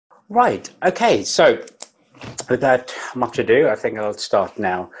Right. Okay. So, without much ado, I think I'll start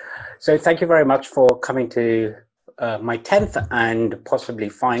now. So, thank you very much for coming to my 10th and possibly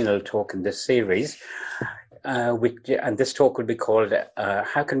final talk in this series. And this talk will be called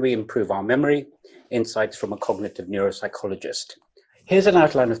How Can We Improve Our Memory? Insights from a Cognitive Neuropsychologist. Here's an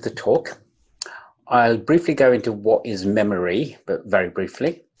outline of the talk. I'll briefly go into what is memory, but very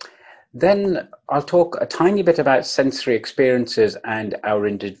briefly. Then I'll talk a tiny bit about sensory experiences and our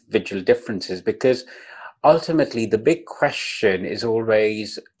individual differences, because ultimately the big question is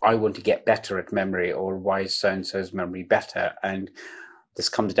always, I want to get better at memory, or why is so-and-so's memory better? And this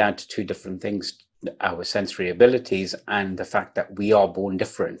comes down to two different things: our sensory abilities and the fact that we are born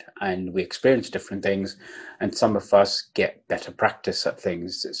different and we experience different things, and some of us get better practice at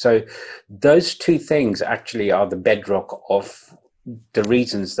things. So those two things actually are the bedrock of the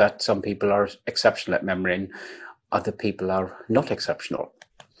reasons that some people are exceptional at memory and other people are not exceptional.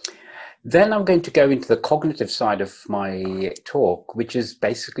 Then I'm going to go into the cognitive side of my talk, which is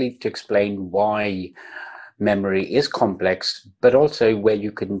basically to explain why memory is complex, but also where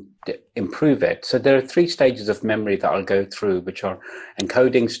you can improve it. So there are three stages of memory that I'll go through, which are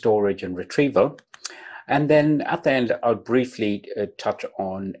encoding, storage, and retrieval. And then at the end, I'll briefly touch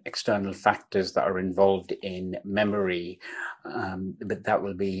on external factors that are involved in memory, but that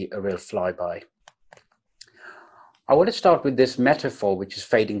will be a real flyby. I want to start with this metaphor, which is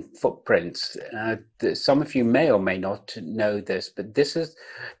fading footprints. Some of you may or may not know this, but this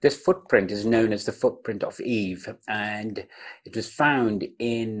footprint is known as the footprint of Eve, and it was found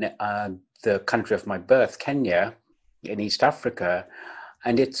in the country of my birth, Kenya, in East Africa.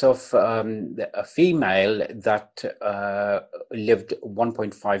 And it's of a female that lived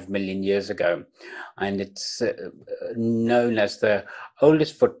 1.5 million years ago. And it's known as the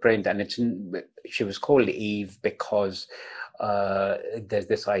oldest footprint. And she was called Eve because there's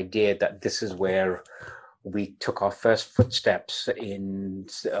this idea that this is where we took our first footsteps in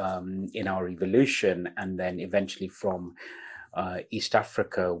our evolution. And then eventually from East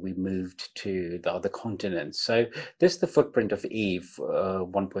Africa, we moved to the other continents. So this is the footprint of Eve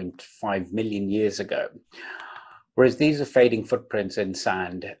 1.5 million years ago. Whereas these are fading footprints in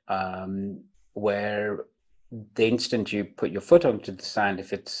sand, where the instant you put your foot onto the sand,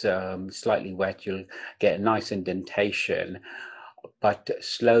 if it's slightly wet, you'll get a nice indentation. But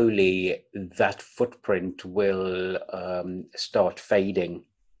slowly that footprint will start fading.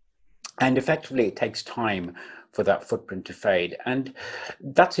 And effectively, it takes time for that footprint to fade. And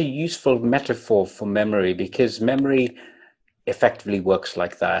that's a useful metaphor for memory, because memory effectively works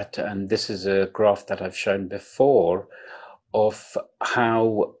like that. And this is a graph that I've shown before of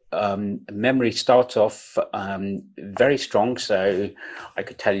how memory starts off very strong. So I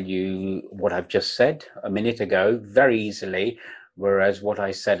could tell you what I've just said a minute ago very easily, whereas what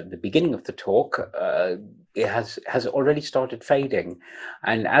I said at the beginning of the talk, it has already started fading.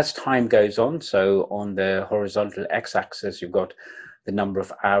 And as time goes on, so on the horizontal x-axis, you've got the number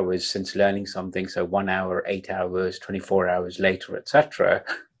of hours since learning something. So 1 hour, 8 hours, 24 hours later, etc.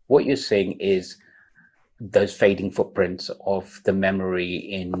 What you're seeing is those fading footprints of the memory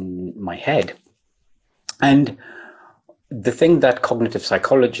in my head. And the thing that cognitive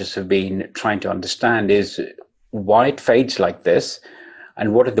psychologists have been trying to understand is why it fades like this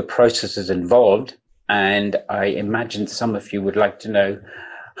and what are the processes involved. And I imagine some of you would like to know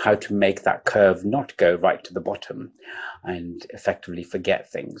how to make that curve not go right to the bottom and effectively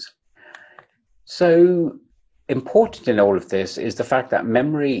forget things. So important in all of this is the fact that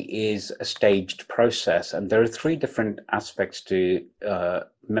memory is a staged process, and there are three different aspects to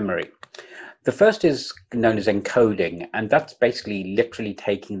memory. The first is known as encoding, and that's basically literally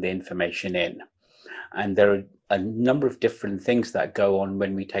taking the information in. And there are a number of different things that go on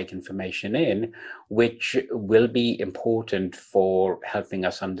when we take information in, which will be important for helping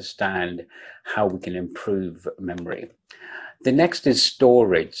us understand how we can improve memory. The next is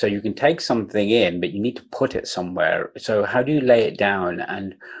storage. So you can take something in, but you need to put it somewhere. So how do you lay it down?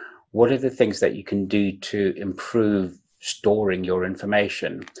 And what are the things that you can do to improve storing your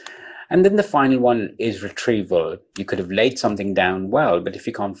information? And then the final one is retrieval. You could have laid something down well, but if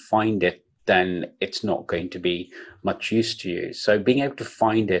you can't find it, then it's not going to be much use to you. So being able to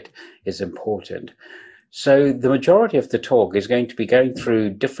find it is important. So the majority of the talk is going to be going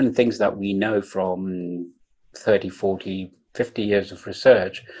through different things that we know from 30, 40, 50 years of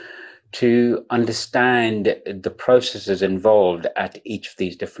research to understand the processes involved at each of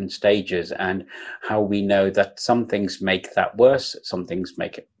these different stages and how we know that some things make that worse, some things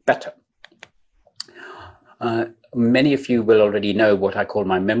make it better. Many of you will already know what I call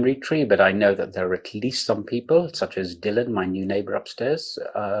my memory tree, but I know that there are at least some people, such as Dylan, my new neighbor upstairs,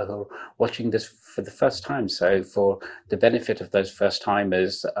 who are watching this for the first time. So for the benefit of those first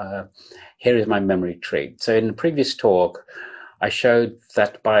timers, here is my memory tree. So in the previous talk, I showed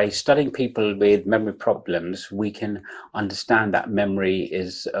that by studying people with memory problems, we can understand that memory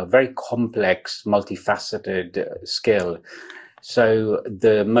is a very complex, multifaceted skill. So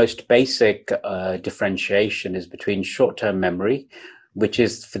the most basic differentiation is between short-term memory, which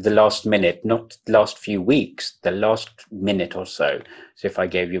is for the last minute, not the last few weeks, the last minute or so. So if I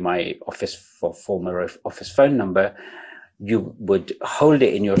gave you my former office phone number, you would hold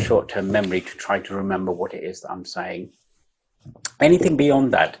it in your short-term memory to try to remember what it is that I'm saying. Anything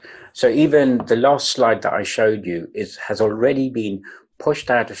beyond that, so even the last slide that I showed you has already been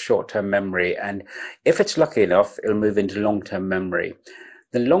pushed out of short-term memory, and if it's lucky enough, it'll move into long-term memory.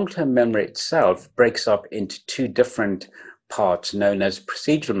 The long-term memory itself breaks up into two different parts known as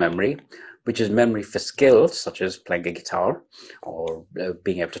procedural memory, which is memory for skills such as playing a guitar or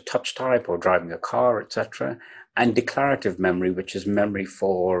being able to touch type or driving a car, etc., and declarative memory, which is memory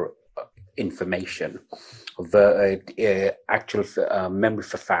for information, actual memory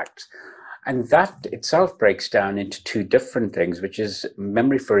for facts. And that itself breaks down into two different things, which is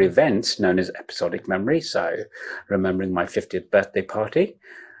memory for events, known as episodic memory, so remembering my 50th birthday party,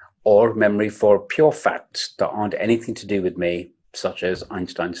 or memory for pure facts that aren't anything to do with me, such as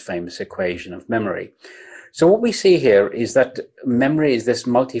Einstein's famous equation of memory. So what we see here is that memory is this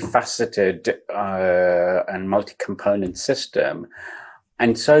multifaceted and multi-component system.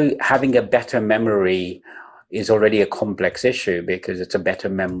 And so having a better memory is already a complex issue, because it's a better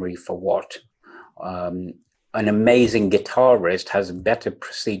memory for what? An amazing guitarist has better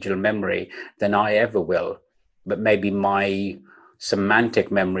procedural memory than I ever will, but maybe my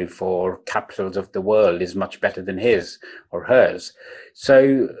semantic memory for capitals of the world is much better than his or hers.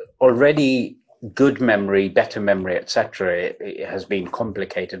 So already good memory, better memory, etc., it has been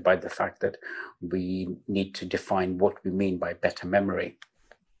complicated by the fact that we need to define what we mean by better memory.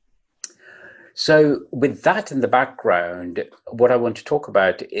 So with that in the background, what I want to talk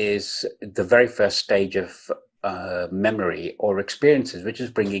about is the very first stage of memory or experiences, which is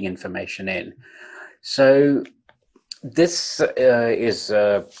bringing information in. So this is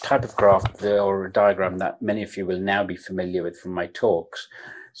a type of graph or a diagram that many of you will now be familiar with from my talks.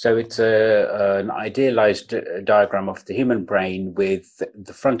 So it's an idealized diagram of the human brain, with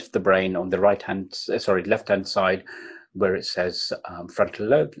the front of the brain on the left-hand side, where it says frontal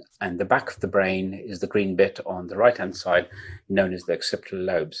lobe, and the back of the brain is the green bit on the right-hand side, known as the occipital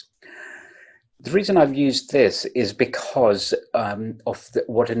lobes. The reason I've used this is because of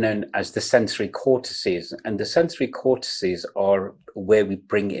what are known as the sensory cortices, and the sensory cortices are where we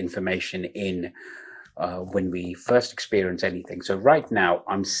bring information in when we first experience anything. So right now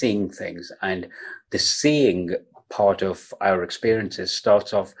I'm seeing things, and the seeing part of our experiences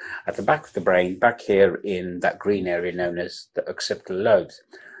starts off at the back of the brain, back here in that green area known as the occipital lobes.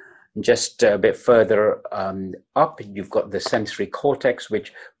 And just a bit further up, you've got the sensory cortex,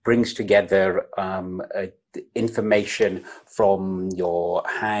 which brings together information from your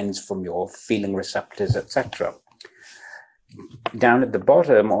hands, from your feeling receptors, etc. Down at the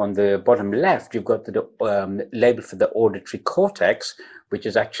bottom, on the bottom left, you've got the label for the auditory cortex, which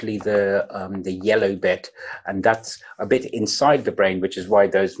is actually the yellow bit, and that's a bit inside the brain, which is why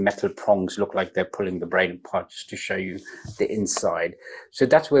those metal prongs look like they're pulling the brain apart, just to show you the inside. So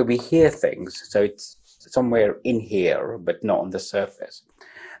that's where we hear things. So it's somewhere in here, but not on the surface.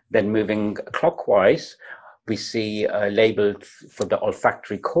 Then moving clockwise, we see labeled for the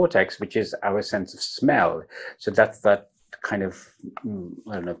olfactory cortex, which is our sense of smell. So that's that kind of,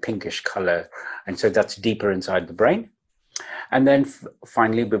 I don't know, pinkish color. And so that's deeper inside the brain. And then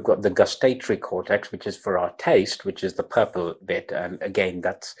finally, we've got the gustatory cortex, which is for our taste, which is the purple bit. And again,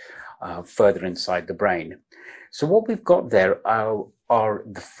 that's further inside the brain. So what we've got there are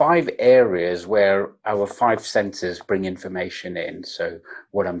the 5 areas where our 5 senses bring information in. So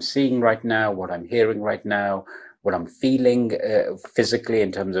what I'm seeing right now, what I'm hearing right now, what I'm feeling physically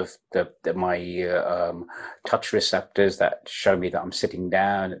in terms of my touch receptors that show me that I'm sitting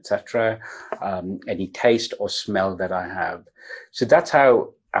down, etc. Any taste or smell that I have. So that's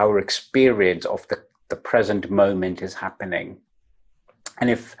how our experience of the present moment is happening. And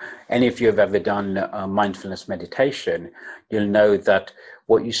if any of you have ever done mindfulness meditation, you'll know that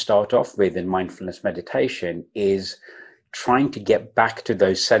what you start off with in mindfulness meditation is trying to get back to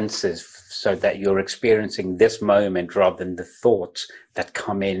those senses so that you're experiencing this moment rather than the thoughts that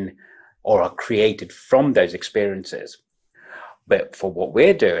come in or are created from those experiences. But for what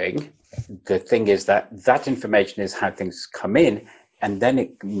we're doing, the thing is that that information is how things come in, and then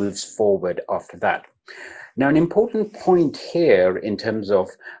it moves forward after that. Now, an important point here in terms of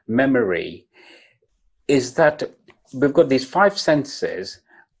memory is that we've got these five senses,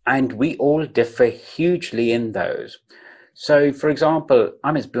 and we all differ hugely in those. So, for example,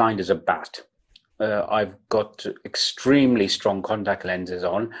 I'm as blind as a bat. I've got extremely strong contact lenses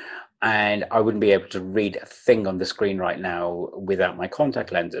on, and I wouldn't be able to read a thing on the screen right now without my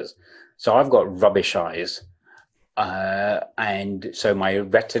contact lenses. So I've got rubbish eyes. And so my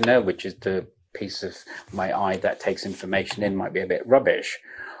retina, which is the piece of my eye that takes information in, might be a bit rubbish.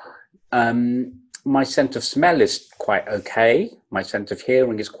 My sense of smell is quite okay. My sense of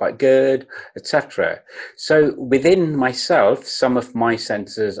hearing is quite good, etc. So within myself, some of my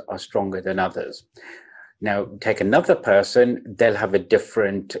senses are stronger than others. Now, take another person, they'll have a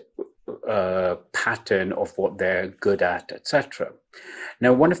different pattern of what they're good at, etc.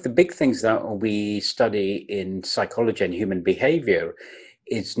 Now, one of the big things that we study in psychology and human behavior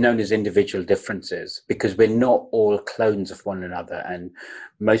is known as individual differences, because we're not all clones of one another. And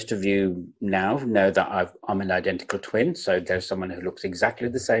most of you now know that I'm an identical twin. So there's someone who looks exactly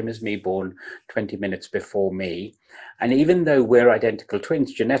the same as me, born 20 minutes before me. And even though we're identical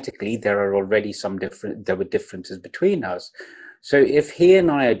twins, genetically, there were differences between us. So if he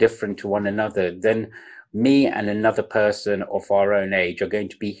and I are different to one another, then me and another person of our own age are going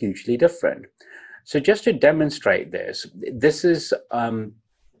to be hugely different. So just to demonstrate this, this is an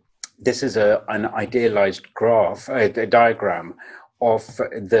idealized graph, a diagram of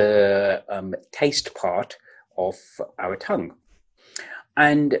the taste part of our tongue.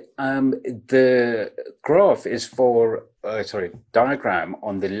 And the graph is for, diagram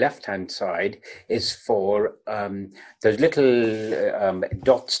on the left-hand side is for those little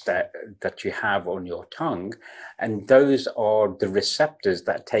dots that you have on your tongue. And those are the receptors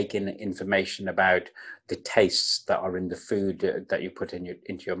that take in information about the tastes that are in the food that you put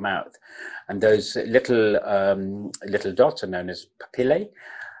into your mouth. And those little dots are known as papillae.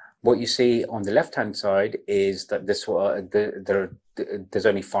 What you see on the left-hand side is that there's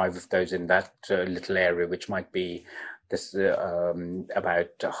only 5 of those in that little area, which might be about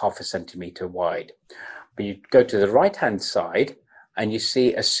half a centimeter wide. But you go to the right-hand side and you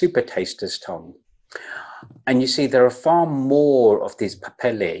see a super taster's tongue. And you see there are far more of these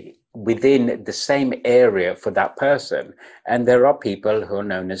papillae within the same area for that person. And there are people who are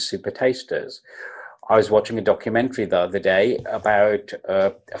known as super tasters. I was watching a documentary the other day about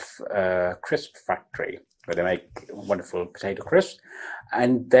a crisp factory where they make wonderful potato crisps,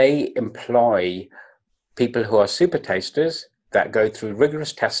 and they employ people who are super tasters that go through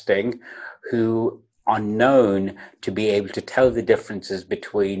rigorous testing, who are known to be able to tell the differences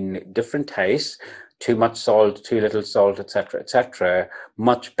between different tastes, too much salt, too little salt, etc.,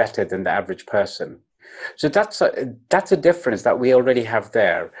 much better than the average person. So that's a difference that we already have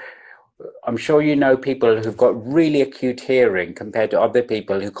there. I'm sure you know people who've got really acute hearing compared to other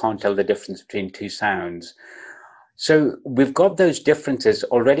people who can't tell the difference between two sounds. So we've got those differences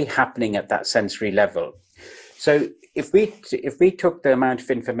already happening at that sensory level. So if we took the amount of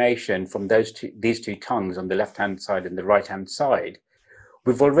information from these two tongues on the left-hand side and the right-hand side,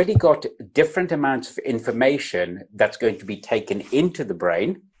 we've already got different amounts of information that's going to be taken into the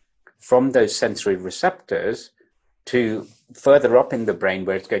brain from those sensory receptors to further up in the brain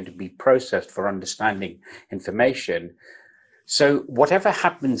where it's going to be processed for understanding information. So whatever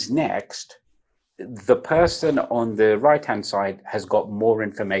happens next, the person on the right-hand side has got more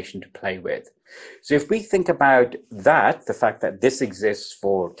information to play with. So if we think about that, the fact that this exists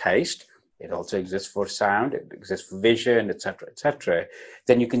for taste, it also exists for sound, it exists for vision, etc.,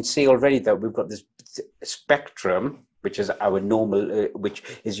 then you can see already that we've got this spectrum, which is our normal, which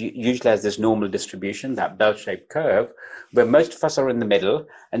is usually has this normal distribution, that bell-shaped curve, where most of us are in the middle,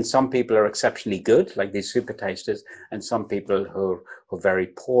 and some people are exceptionally good, like these super tasters, and some people who are very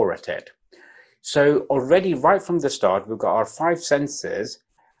poor at it. So already right from the start, we've got our 5 senses,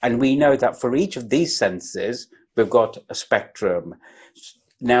 and we know that for each of these senses, we've got a spectrum.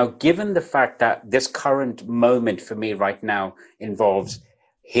 Now, given the fact that this current moment for me right now involves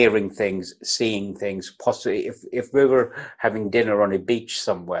hearing things, seeing things, possibly if we were having dinner on a beach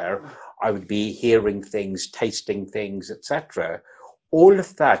somewhere, I would be hearing things, tasting things, etc. All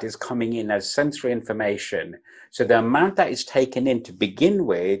of that is coming in as sensory information. So the amount that is taken in to begin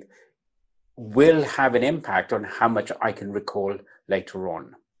with will have an impact on how much I can recall later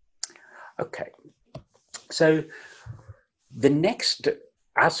on. Okay, so the next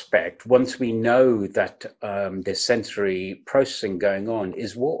aspect, once we know that there's sensory processing going on,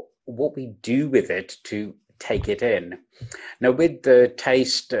 is what we do with it to take it in. Now, with the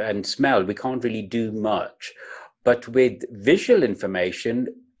taste and smell, we can't really do much. But with visual information,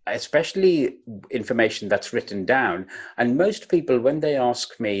 especially information that's written down, and most people, when they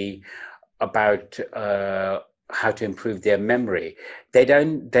ask me about how to improve their memory,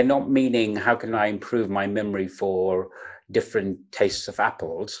 they're not meaning how can I improve my memory for different tastes of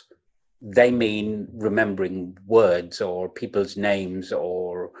apples. They mean remembering words or people's names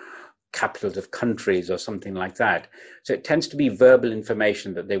or capitals of countries or something like that. So it tends to be verbal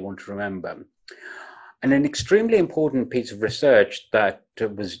information that they want to remember. And an extremely important piece of research that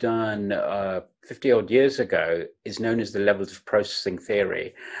was done 50 odd years ago is known as the levels of processing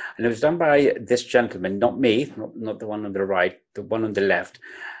theory. And it was done by this gentleman, not me, not the one on the right, the one on the left.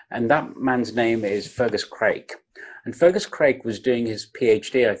 And that man's name is Fergus Craik. And Fergus Craik was doing his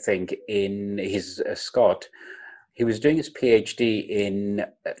PhD, I think, in his Scott. He was doing his PhD in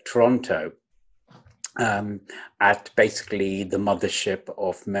Toronto at basically the mothership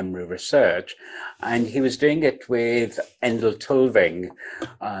of memory research. And he was doing it with Endel Tulving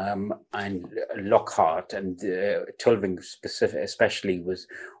and Lockhart. And Tulving especially was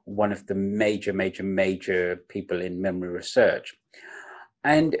one of the major people in memory research.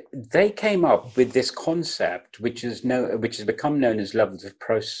 And they came up with this concept, which has become known as levels of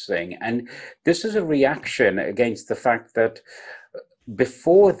processing. And this is a reaction against the fact that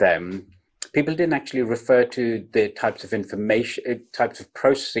before them, people didn't actually refer to the types of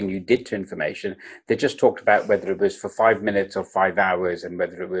processing you did to information. They just talked about whether it was for 5 minutes or 5 hours and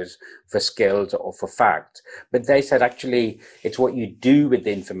whether it was for skills or for facts. But they said, actually, it's what you do with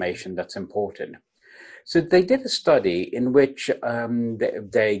the information that's important. So they did a study in which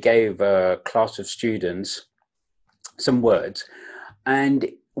they gave a class of students some words. And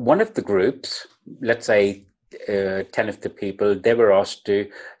one of the groups, let's say 10 of the people, they were asked to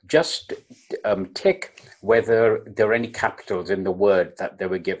just tick whether there are any capitals in the word that they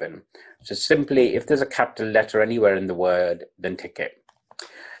were given. So simply, if there's a capital letter anywhere in the word, then tick it.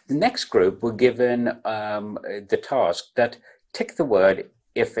 The next group were given the task that tick the word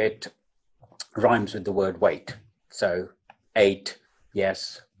if it rhymes with the word wait. So 8,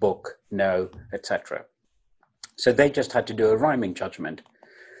 yes, book, no, etc. So they just had to do a rhyming judgment.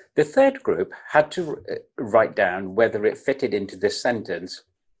 The third group had to write down whether it fitted into this sentence.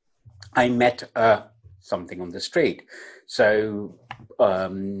 I met something on the street. So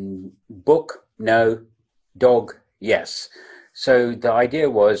book, no, dog, yes. So the idea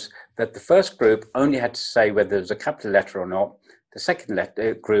was that the first group only had to say whether there was a capital letter or not. The second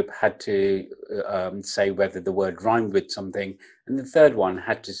group had to say whether the word rhymed with something. And the third one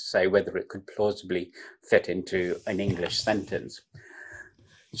had to say whether it could plausibly fit into an English sentence.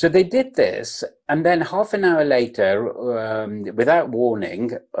 So they did this, and then half an hour later, without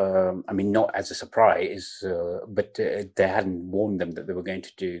warning, I mean, not as a surprise, but they hadn't warned them that they were going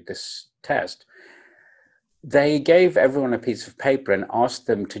to do this test. They gave everyone a piece of paper and asked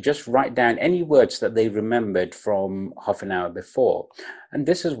them to just write down any words that they remembered from half an hour before. And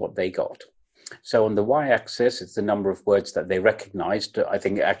this is what they got. So on the y-axis, it's the number of words that they recognized. I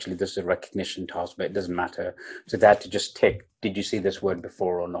think actually this is a recognition task, but it doesn't matter. So they had to just tick, did you see this word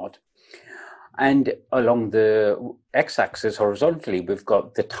before or not? And along the x-axis horizontally, we've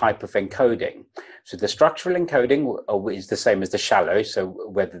got the type of encoding. So the structural encoding is the same as the shallow, so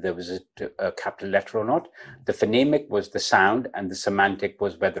whether there was a capital letter or not. The phonemic was the sound, and the semantic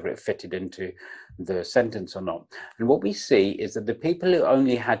was whether it fitted into the sentence or not. And what we see is that the people who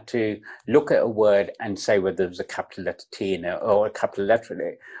only had to look at a word and say whether there was a capital letter T in it or a capital letter in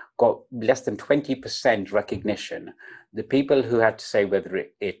it got less than 20% recognition. The people who had to say whether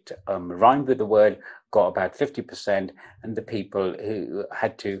it rhymed with the word got about 50%, and the people who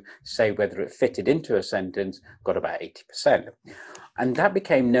had to say whether it fitted into a sentence got about 80%. And that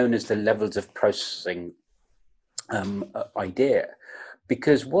became known as the levels of processing idea.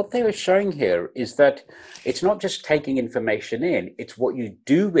 Because what they were showing here is that it's not just taking information in, it's what you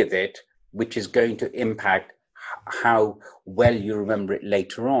do with it, which is going to impact how well you remember it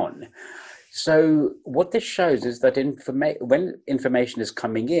later on. So what this shows is that when information is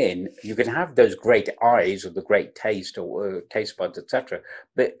coming in, you can have those great eyes or the great taste or taste buds, etc.,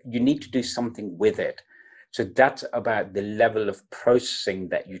 but you need to do something with it. So that's about the level of processing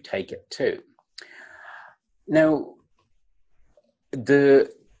that you take it to. Now,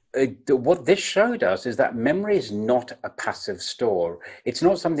 what this showed us is that memory is not a passive store. It's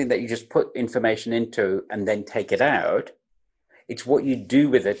not something that you just put information into and then take it out. It's what you do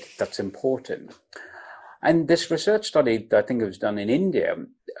with it that's important. And this research study, I think it was done in India,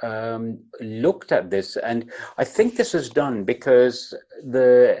 looked at this. And I think this was done because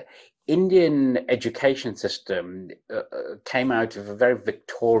the Indian education system came out of a very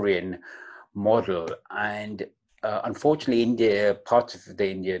Victorian model, and unfortunately, India, part of the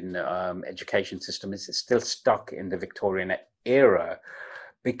Indian education system is still stuck in the Victorian era,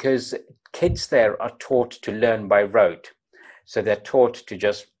 because kids there are taught to learn by rote. So they're taught to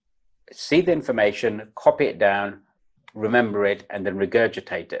just see the information, copy it down, remember it, and then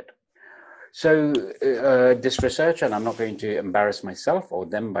regurgitate it. So this researcher, and I'm not going to embarrass myself or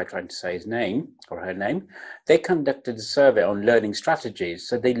them by trying to say his name or her name, they conducted a survey on learning strategies.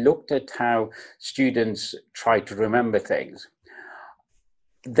 So they looked at how students try to remember things.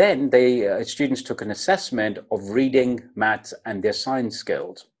 Then students took an assessment of reading, maths, and their science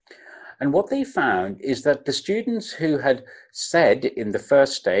skills. And what they found is that the students who had said in the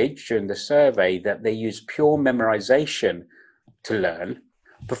first stage during the survey that they used pure memorization to learn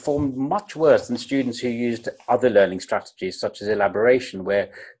performed much worse than students who used other learning strategies, such as elaboration, where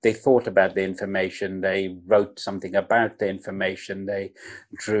they thought about the information, they wrote something about the information, they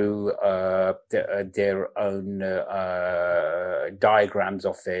drew their own diagrams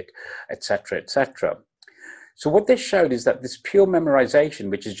of it, etc., etc. So what this showed is that this pure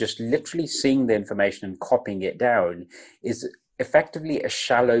memorization, which is just literally seeing the information and copying it down, is effectively a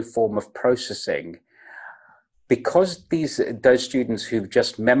shallow form of processing. Because those students who've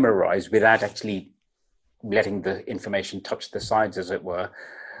just memorized without actually letting the information touch the sides, as it were,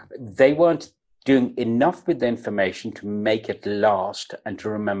 they weren't doing enough with the information to make it last and to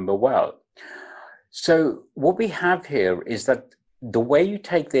remember well. So what we have here is that the way you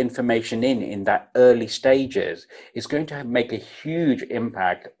take the information in that early stages is going to make a huge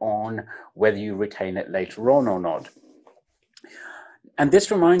impact on whether you retain it later on or not. And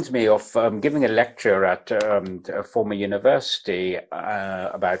this reminds me of giving a lecture at a former university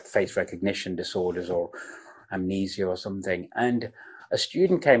about face recognition disorders or amnesia or something. And a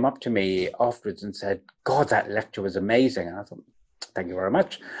student came up to me afterwards and said, "God, that lecture was amazing." And I thought, "Thank you very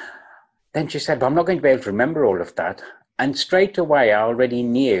much." Then she said, "But I'm not going to be able to remember all of that." And straight away, I already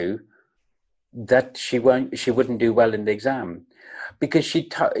knew that she wouldn't do well in the exam, because she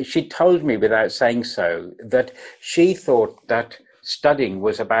told me without saying so that she thought that studying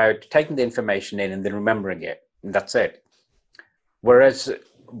was about taking the information in and then remembering it, and that's it. Whereas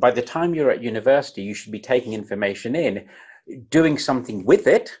by the time you're at university, you should be taking information in, doing something with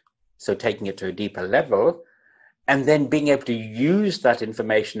it, so taking it to a deeper level, and then being able to use that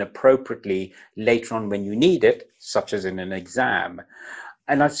information appropriately later on when you need it, such as in an exam.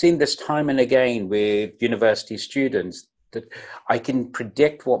 And I've seen this time and again with university students, that I can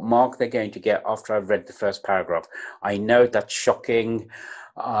predict what mark they're going to get after I've read the first paragraph. I know that's shocking,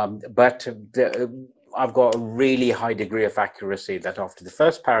 but I've got a really high degree of accuracy that after the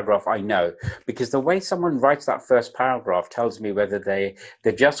first paragraph, I know, because the way someone writes that first paragraph tells me whether they're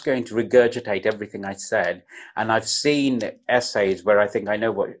just going to regurgitate everything I said. And I've seen essays where I think I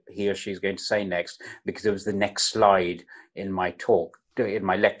know what he or she is going to say next, because it was the next slide in my talk, in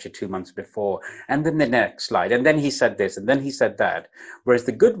my lecture 2 months before, and then the next slide, and then he said this, and then he said that. Whereas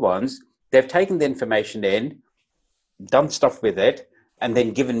the good ones, they've taken the information in, done stuff with it, and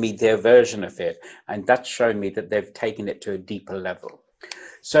then given me their version of it, and that's shown me that they've taken it to a deeper level.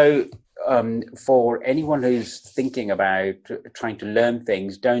 So for anyone who's thinking about trying to learn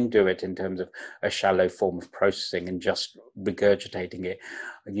things, don't do it in terms of a shallow form of processing and just regurgitating it.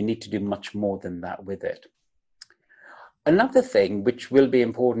 You need to do much more than that with it. Another thing which will be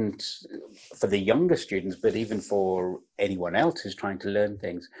important for the younger students, but even for anyone else who's trying to learn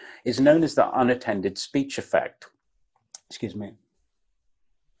things, is known as the unattended speech effect. Excuse me.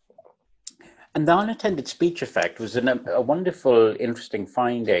 And the unattended speech effect was a wonderful, interesting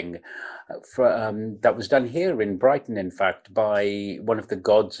finding that was done here in Brighton, in fact, by one of the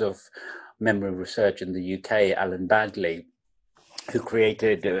gods of memory research in the UK, Alan Baddeley, who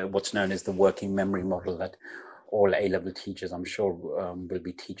created what's known as the working memory model that all A-level teachers, I'm sure, will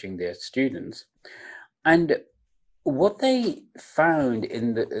be teaching their students. And what they found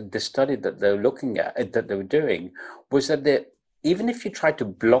in the study that they were looking at, that they were doing, was that even if you try to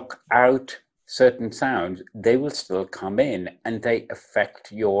block out certain sounds, they will still come in and they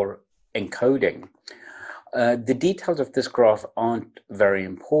affect your encoding. The details of this graph aren't very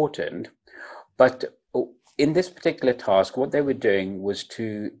important, but in this particular task, what they were doing was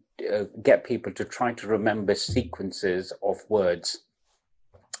to get people to try to remember sequences of words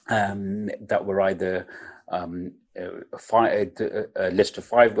that were either a list of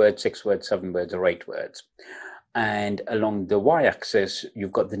 5 words, 6 words, 7 words, or 8 words. And along the y-axis,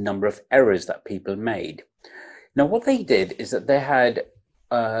 you've got the number of errors that people made. Now, what they did is that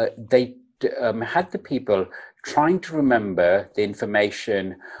they had the people trying to remember the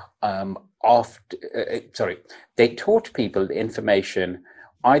information after, they taught people the information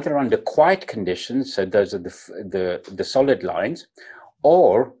either under quiet conditions, so those are the solid lines,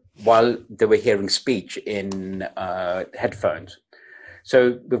 or while they were hearing speech in headphones.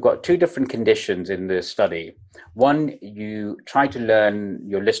 So we've got two different conditions in the study. One, you try to learn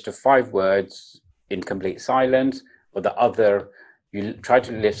your list of 5 words in complete silence, or the other, you try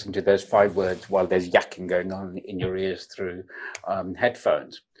to listen to those 5 words while there's yakking going on in your ears through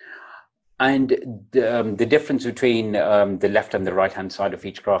headphones. And the difference between the left and the right-hand side of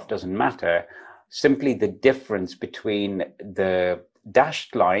each graph doesn't matter. Simply the difference between the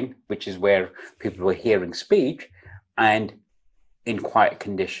dashed line, which is where people were hearing speech, and in quiet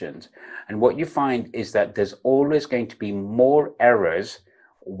conditions. And what you find is that there's always going to be more errors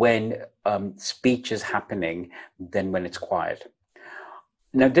when speech is happening than when it's quiet.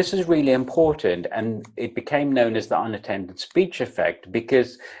 Now, this is really important, and it became known as the unattended speech effect,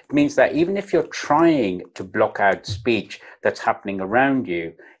 because it means that even if you're trying to block out speech that's happening around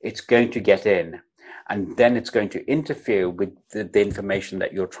you, it's going to get in, and then it's going to interfere with the information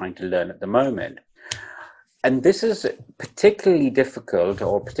that you're trying to learn at the moment. And this is particularly difficult,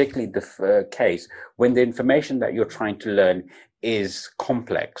 or particularly the case, when the information that you're trying to learn is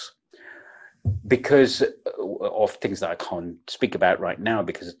complex, because of things that I can't speak about right now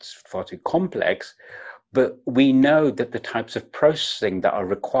because it's far too complex. But we know that the types of processing that are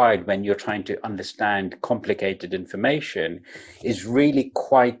required when you're trying to understand complicated information is really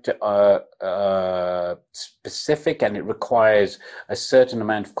quite specific, and it requires a certain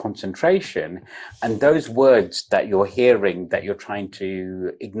amount of concentration. And those words that you're hearing that you're trying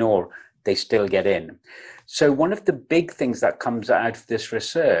to ignore, they still get in. So one of the big things that comes out of this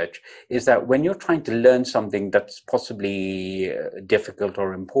research is that when you're trying to learn something that's possibly difficult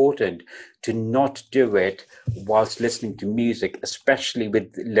or important, to not do it whilst listening to music, especially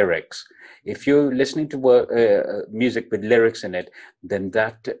with lyrics. If you're listening to music with lyrics in it, then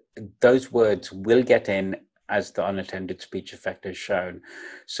those words will get in, as the unattended speech effect has shown.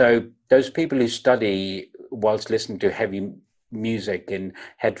 So those people who study whilst listening to heavy music in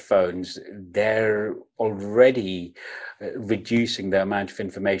headphones, they're already reducing the amount of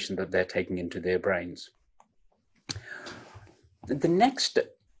information that they're taking into their brains. The next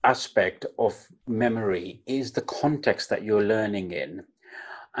aspect of memory is the context that you're learning in.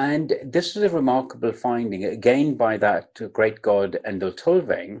 And this is a remarkable finding, again, by that great god Endel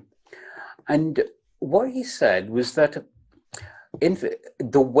Tulving. And what he said was that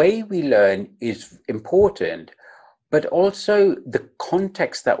the way we learn is important, but also the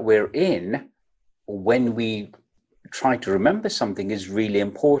context that we're in when we try to remember something is really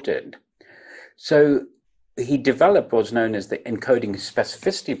important. So he developed what's known as the encoding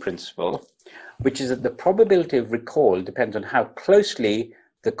specificity principle, which is that the probability of recall depends on how closely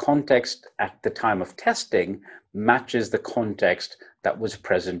the context at the time of testing matches the context that was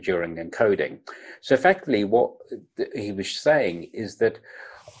present during encoding. So effectively, what he was saying is that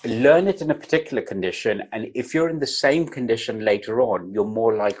learn it in a particular condition, and if you're in the same condition later on, you're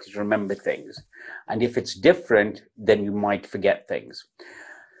more likely to remember things. And if it's different, then you might forget things.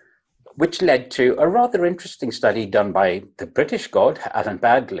 Which led to a rather interesting study done by the British god, Alan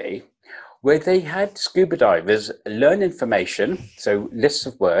Bagley, where they had scuba divers learn information, so lists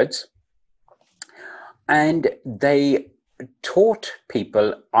of words, and they taught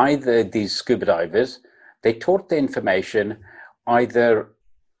people, either these scuba divers, they taught the information either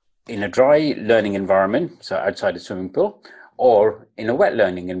in a dry learning environment, so outside a swimming pool, or in a wet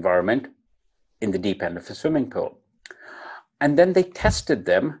learning environment in the deep end of a swimming pool. And then they tested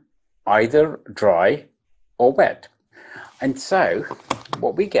them either dry or wet. And so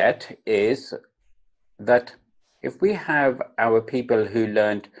what we get is that if we have our people who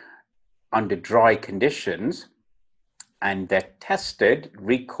learned under dry conditions and they're tested,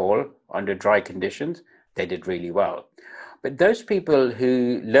 recall under dry conditions, they did really well. But those people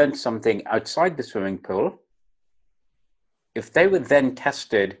who learned something outside the swimming pool, if they were then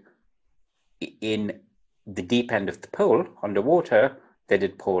tested in the deep end of the pool, underwater, they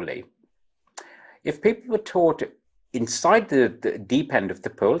did poorly. If people were taught inside the deep end of the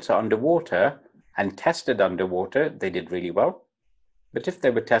pool, so underwater, and tested underwater, they did really well. But if they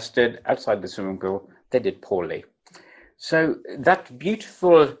were tested outside the swimming pool, they did poorly. So that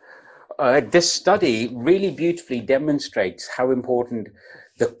beautiful this study really beautifully demonstrates how important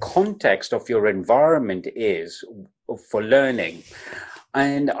the context of your environment is for learning.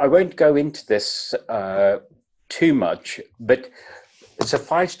 And I won't go into this too much, but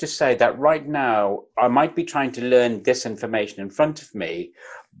suffice to say that right now I might be trying to learn this information in front of me,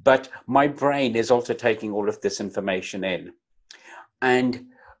 but my brain is also taking all of this information in. And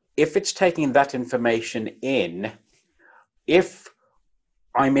if it's taking that information in, if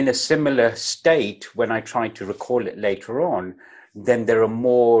I'm in a similar state when I try to recall it later on, then there are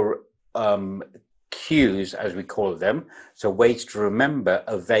more cues, as we call them, so ways to remember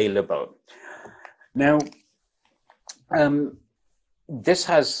available. Now, this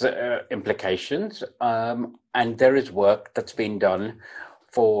has implications, and there is work that's been done,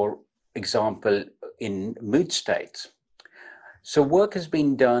 for example, in mood states. So work has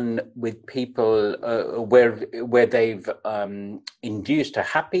been done with people where they've induced a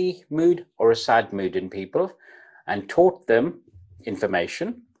happy mood or a sad mood in people and taught them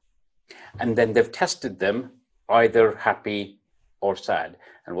information, and then they've tested them either happy or sad.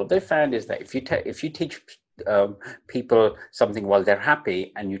 And what they found is that if you teach people something while they're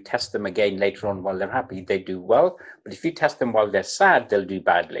happy and you test them again later on while they're happy, they do well. But if you test them while they're sad, they'll do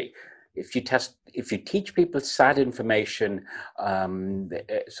badly. If you teach people sad information,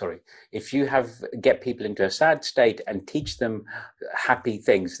 if you get people into a sad state and teach them happy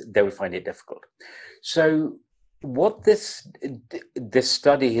things, they will find it difficult. So what this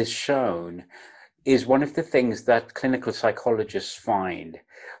study has shown is one of the things that clinical psychologists find,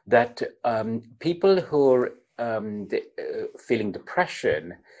 that people who are feeling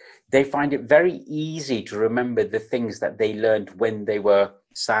depression, they find it very easy to remember the things that they learned when they were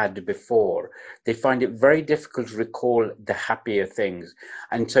sad before. They find it very difficult to recall the happier things.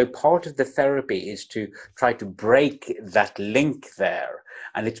 And so part of the therapy is to try to break that link there.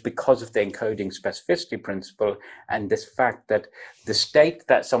 And it's because of the encoding specificity principle and this fact that the state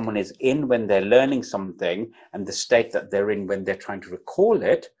that someone is in when they're learning something and the state that they're in when they're trying to recall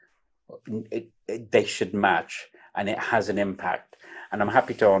it, they should match, and it has an impact. And I'm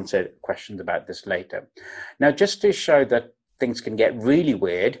happy to answer questions about this later. Now, just to show that things can get really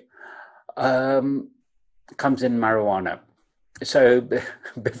weird, comes in marijuana. So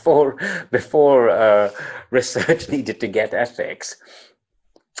before research needed to get ethics,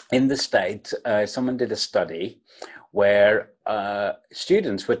 in the States, someone did a study where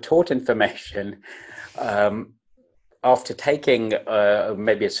students were taught information after taking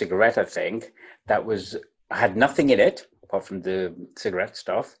maybe a cigarette, I think, that had nothing in it apart from the cigarette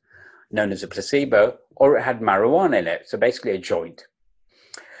stuff, known as a placebo, or it had marijuana in it, so basically a joint.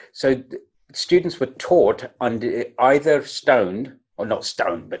 So students were taught under either stoned, or not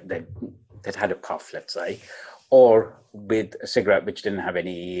stoned, but they'd had a puff, let's say, or with a cigarette which didn't have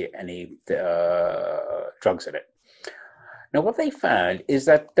any drugs in it. Now, what they found is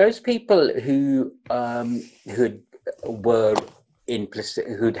that those people who'd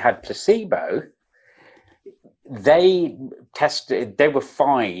had placebo, they were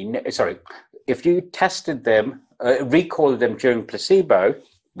fine. Sorry, if you tested them, recalled them during placebo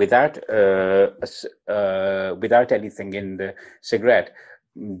without anything in the cigarette,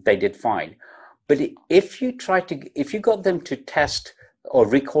 they did fine. But if you got them to test or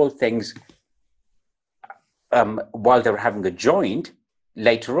recall things while they were having a joint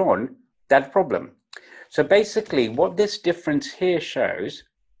later on, that's a problem. So basically, what this difference here shows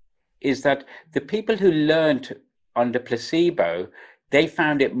is that the people who learned under placebo, they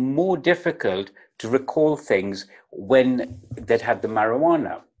found it more difficult to recall things when they'd had the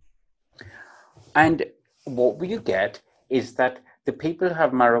marijuana. And what you get is that the people who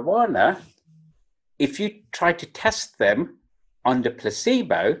have marijuana, if you try to test them under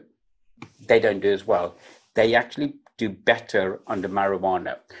placebo, they don't do as well. They actually do better under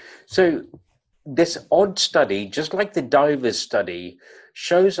marijuana. So this odd study, just like the divers study,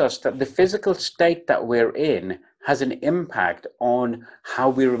 shows us that the physical state that we're in has an impact on how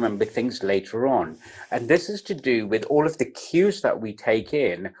we remember things later on. And this is to do with all of the cues that we take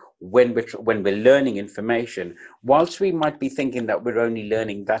in when we're learning information. Whilst we might be thinking that we're only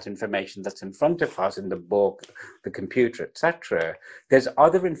learning that information that's in front of us in the book, the computer, etc., there's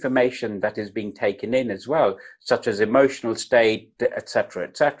other information that is being taken in as well, such as emotional state, etc.,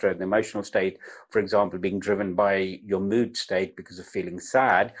 etc. The emotional state, for example, being driven by your mood state because of feeling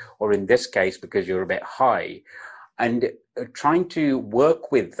sad, or in this case, because you're a bit high. And trying to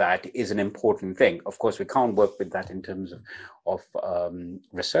work with that is an important thing. Of course, we can't work with that in terms of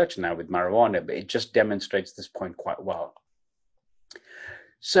research now with marijuana, but it just demonstrates this point quite well.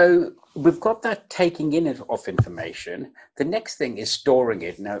 So we've got that taking in of information. The next thing is storing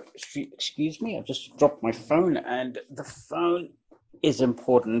it. Now, excuse me, I've just dropped my phone, and the phone is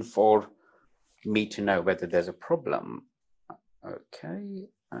important for me to know whether there's a problem. Okay.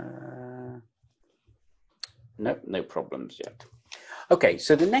 No problems yet. Okay,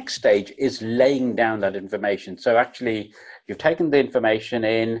 so the next stage is laying down that information. So actually, you've taken the information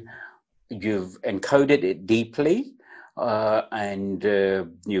in, you've encoded it deeply, and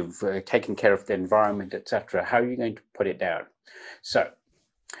you've taken care of the environment, etc. How are you going to put it down? So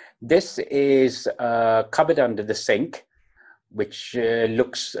this is a cupboard under the sink, which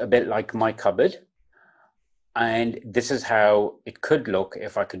looks a bit like my cupboard. And this is how it could look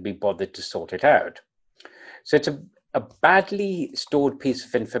if I could be bothered to sort it out. So it's a badly stored piece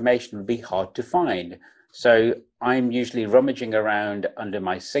of information would be hard to find. So I'm usually rummaging around under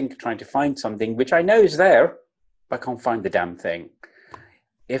my sink trying to find something which I know is there, but I can't find the damn thing.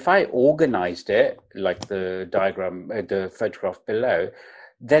 If I organized it, like the diagram, the photograph below,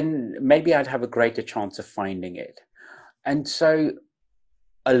 then maybe I'd have a greater chance of finding it. And so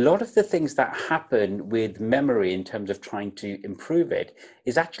a lot of the things that happen with memory in terms of trying to improve it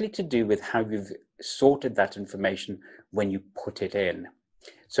is actually to do with how you've sorted that information when you put it in.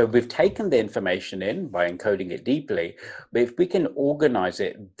 So we've taken the information in by encoding it deeply, but if we can organize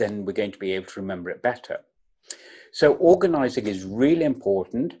it, then we're going to be able to remember it better. So organizing is really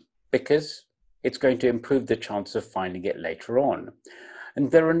important because it's going to improve the chance of finding it later on.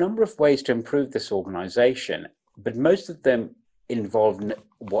 And there are a number of ways to improve this organization, but most of them involve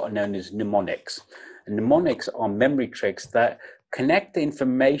what are known as mnemonics. And mnemonics are memory tricks that connect the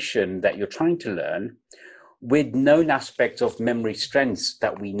information that you're trying to learn with known aspects of memory strengths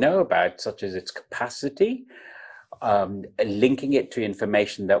that we know about, such as its capacity, linking it to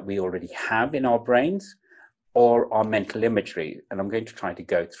information that we already have in our brains, or our mental imagery. And I'm going to try to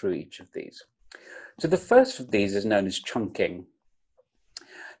go through each of these. So the first of these is known as chunking.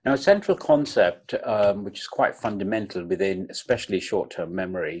 Now, a central concept, which is quite fundamental within especially short-term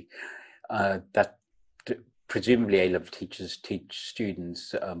memory, that presumably A-level teachers teach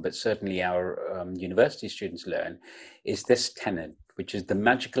students, but certainly our university students learn, is this tenet, which is the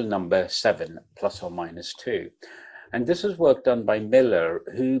magical number 7 plus or minus 2. And this was work done by Miller,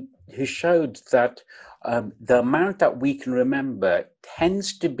 who showed that the amount that we can remember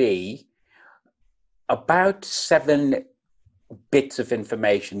tends to be about 7 bits of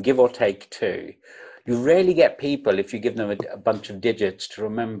information, give or take 2. You rarely get people, if you give them a bunch of digits to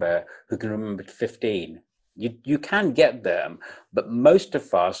remember, who can remember 15. You can get them, but most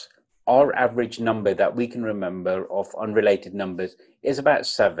of us, our average number that we can remember of unrelated numbers is about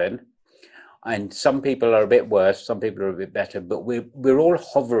 7. And some people are a bit worse, some people are a bit better, but we're all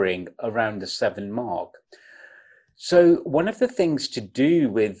hovering around the 7 mark. So one of the things to do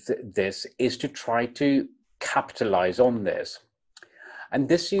with this is to try to capitalize on this. And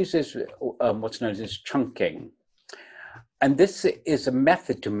this uses what's known as chunking. And this is a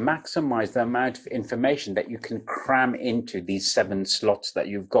method to maximize the amount of information that you can cram into these 7 slots that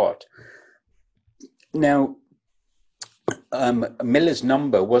you've got. Now, Miller's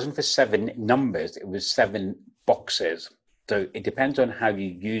number wasn't for 7 numbers, it was 7 boxes. So it depends on how you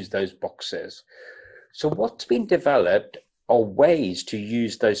use those boxes. So what's been developed are ways to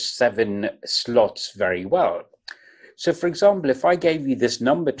use those 7 slots very well. So for example, if I gave you this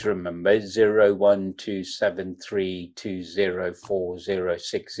number to remember,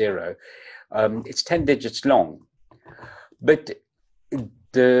 01273204060, it's 10 digits long. But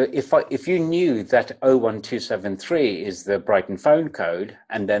if you knew that 01273 is the Brighton phone code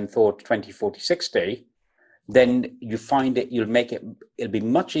and then thought 204060, then you find it, it'll be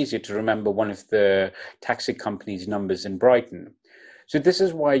much easier to remember one of the taxi company's numbers in Brighton. So this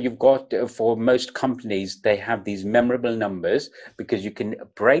is why you've got, for most companies, they have these memorable numbers because you can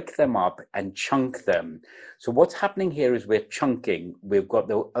break them up and chunk them. So what's happening here is we're chunking. We've got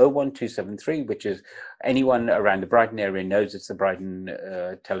the 01273, which is anyone around the Brighton area knows it's the Brighton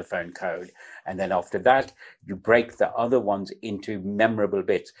telephone code. And then after that, you break the other ones into memorable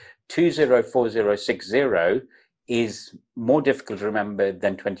bits. 204060 is more difficult to remember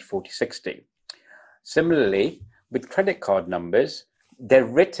than 204060. Similarly, with credit card numbers, they're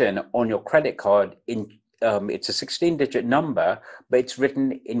written on your credit card in, it's a 16-digit number, but it's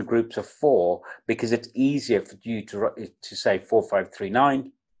written in groups of 4 because it's easier for you to say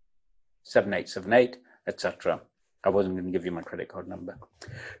 4539, 7878, etc. I wasn't going to give you my credit card number.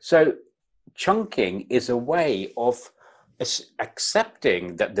 So chunking is a way of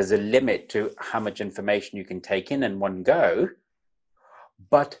accepting that there's a limit to how much information you can take in one go,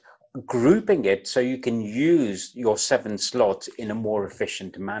 but grouping it so you can use your 7 slots in a more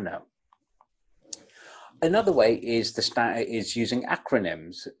efficient manner. Another way is using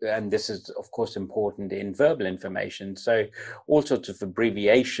acronyms, and this is of course important in verbal information. So all sorts of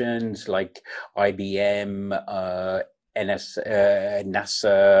abbreviations like IBM,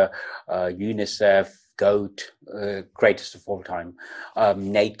 NASA, UNICEF, GOAT, greatest of all time,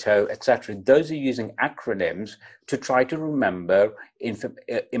 NATO, etc. Those are using acronyms to try to remember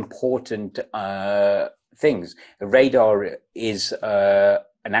important things. Radar is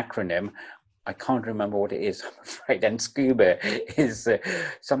an acronym. I can't remember what it is, I'm afraid. And scuba is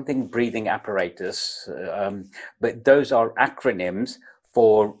something breathing apparatus. But those are acronyms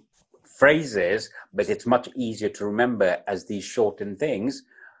for phrases, but it's much easier to remember as these shortened things,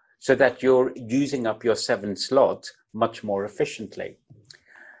 so that you're using up your 7 slots much more efficiently.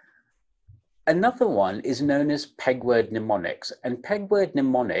 Another one is known as peg-word mnemonics, and peg-word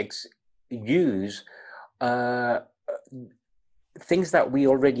mnemonics use things that we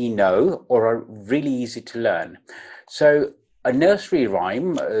already know or are really easy to learn. So a nursery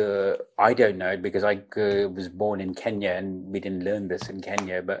rhyme, I don't know because I was born in Kenya and we didn't learn this in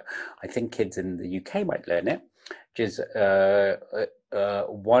Kenya, but I think kids in the UK might learn it, which is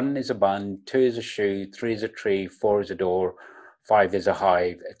 1 is a bun, 2 is a shoe, 3 is a tree, 4 is a door, 5 is a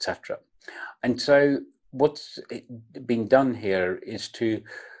hive, etc. And so what's been done here is to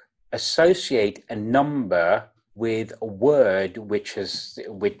associate a number with a word which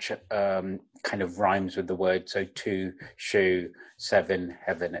kind of rhymes with the word. So 2, shoe, 7,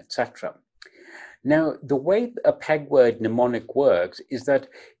 heaven, etc. Now, the way a peg word mnemonic works is that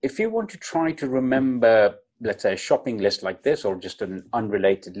if you want to try to remember, let's say, a shopping list like this, or just an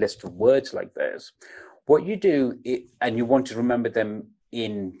unrelated list of words like this, what you do, and you want to remember them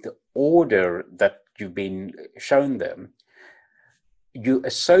in the order that you've been shown them, you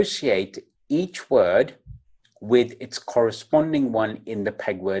associate each word with its corresponding one in the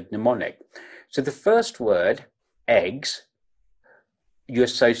peg word mnemonic. So the first word, eggs, you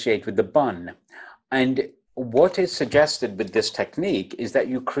associate with the bun. And what is suggested with this technique is that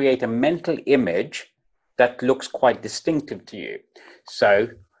you create a mental image that looks quite distinctive to you. So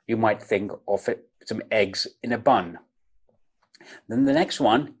you might think of it, some eggs in a bun. Then the next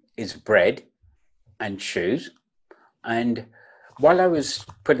one is bread and shoes. And while I was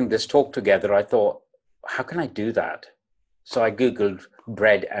putting this talk together, I thought, how can I do that? So I Googled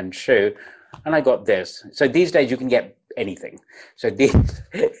bread and shoe and I got this. So these days you can get anything. So these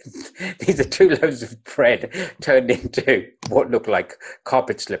are 2 loaves of bread turned into what look like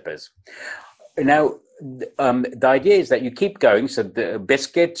carpet slippers. Now, the idea is that you keep going. So the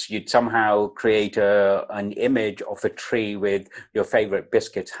biscuits, you'd somehow create an image of a tree with your favorite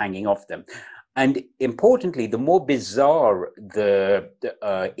biscuits hanging off them. And importantly, the more bizarre the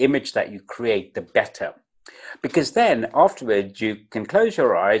image that you create, the better. Because then afterwards, you can close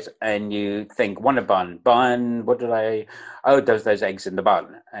your eyes and you think, 1, a bun. Bun, what did I? Oh, there's those eggs in the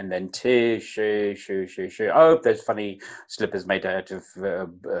bun. And then 2, shoe. Oh, those funny slippers made out of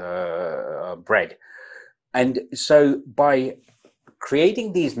bread. And so by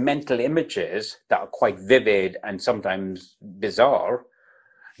creating these mental images that are quite vivid and sometimes bizarre,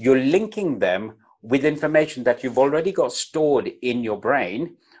 you're linking them with information that you've already got stored in your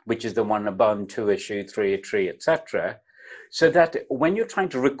brain, which is the 1, a bun, 2, a shoe, 3, a tree, etc. So that when you're trying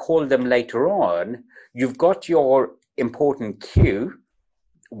to recall them later on, you've got your important cue,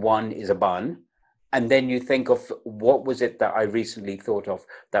 1 is a bun, and then you think of what was it that I recently thought of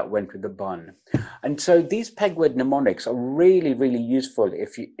that went with the bun. And so these peg word mnemonics are really, really useful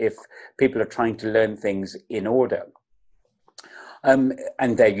if people are trying to learn things in order. And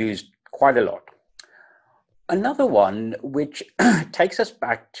they're used quite a lot. Another one which takes us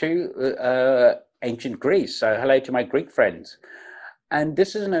back to ancient Greece. So hello to my Greek friends. And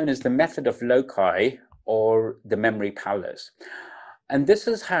this is known as the method of loci, or the memory palace. And this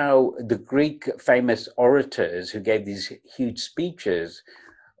is how the Greek famous orators who gave these huge speeches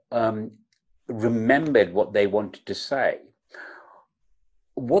remembered what they wanted to say.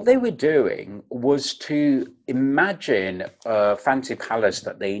 What they were doing was to imagine a fancy palace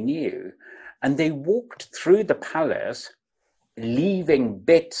that they knew, and they walked through the palace, leaving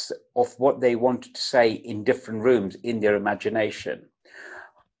bits of what they wanted to say in different rooms in their imagination.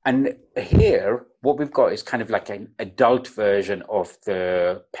 And here, what we've got is kind of like an adult version of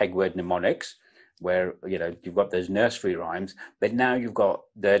the peg word mnemonics, where, you know, you've got those nursery rhymes, but now you've got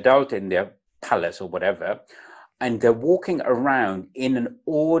the adult in their palace or whatever, and they're walking around in an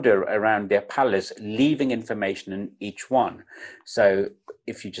order around their palace, leaving information in each one. So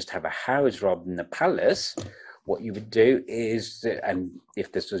if you just have a house rather than a palace, what you would do is, and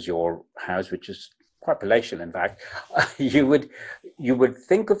if this was your house, which is quite palatial, in fact, you would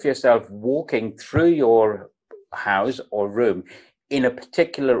think of yourself walking through your house or room in a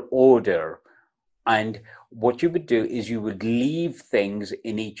particular order. And what you would do is you would leave things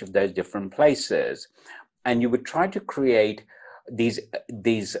in each of those different places. And you would try to create these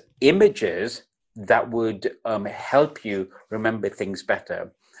images that would help you remember things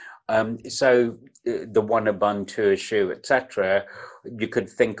better. So the one a bun, two a shoe, etc. You could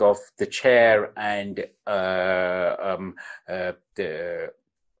think of the chair and the,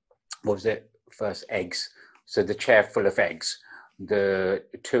 what was it first, eggs. So the chair full of eggs, the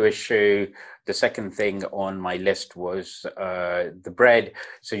two a shoe. The second thing on my list was the bread.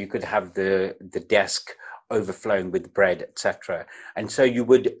 So you could have the desk overflowing with bread, etc. And so you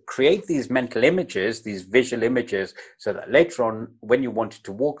would create these mental images, these visual images, so that later on, when you wanted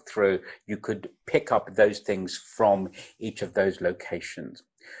to walk through, you could pick up those things from each of those locations.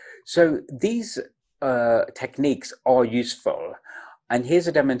 So these techniques are useful. And here's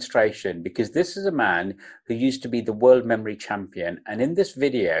a demonstration, because this is a man who used to be the world memory champion. And in this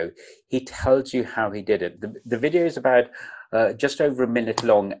video, he tells you how he did it. The video is about just over a minute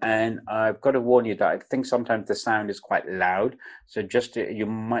long. And I've got to warn you that I think sometimes the sound is quite loud. So you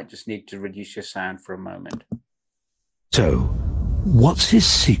might just need to reduce your sound for a moment. So, what's his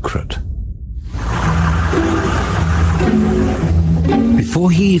secret? Before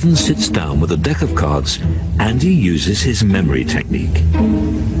he even sits down with a deck of cards, Andy uses his memory technique.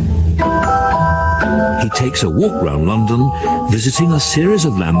 He takes a walk around London, visiting a series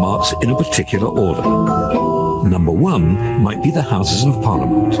of landmarks in a particular order. Number 1 might be the Houses of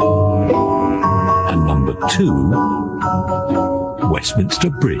Parliament. And number 2, Westminster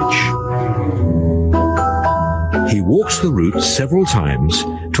Bridge. He walks the route several times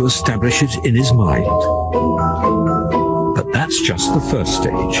to establish it in his mind. But that's just the first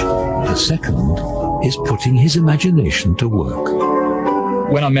stage. The second is putting his imagination to work.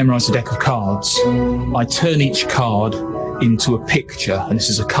 When I memorise a deck of cards, I turn each card into a picture, and this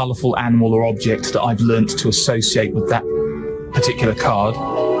is a colourful animal or object that I've learnt to associate with that particular card.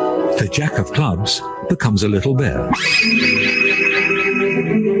 The Jack of Clubs becomes a little bear.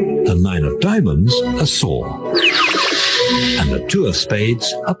 The 9 of Diamonds, a saw. And the 2 of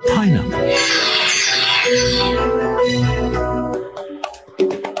Spades, a pineapple.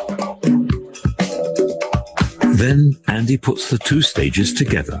 Then Andy puts the 2 stages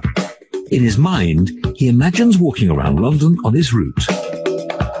together. In his mind, he imagines walking around London on his route.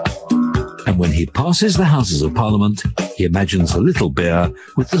 And when he passes the Houses of Parliament, he imagines a little bear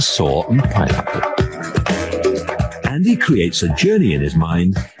with the saw and pineapple. Andy creates a journey in his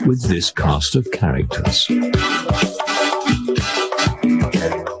mind with this cast of characters.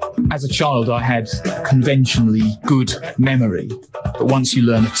 As a child, I had conventionally good memory, but once you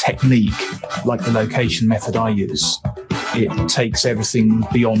learn a technique, like the location method I use, it takes everything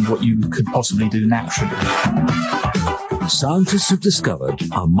beyond what you could possibly do naturally. Scientists have discovered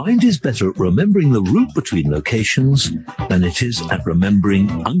our mind is better at remembering the route between locations than it is at remembering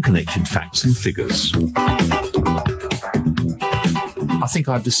unconnected facts and figures. I think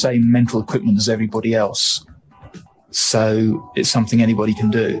I have the same mental equipment as everybody else, so it's something anybody can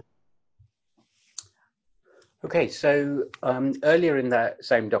do. Okay, so earlier in that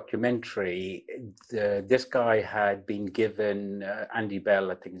same documentary, this guy had been given, Andy Bell,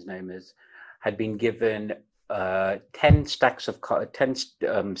 I think his name is, had been given 10 stacks of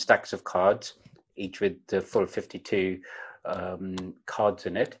cards, each with the full 52 cards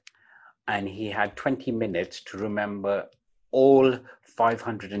in it, and he had 20 minutes to remember all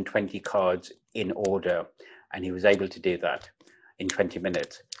 520 cards in order, and he was able to do that in 20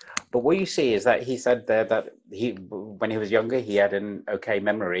 minutes. But what you see is that he said there that when he was younger, he had an okay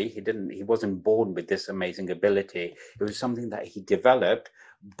memory. He wasn't born with this amazing ability. It was something that he developed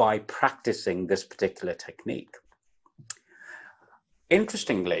by practicing this particular technique.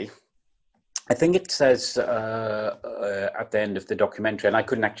 Interestingly, I think it says at the end of the documentary, and I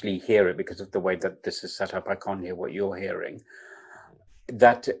couldn't actually hear it because of the way that this is set up. I can't hear what you're hearing.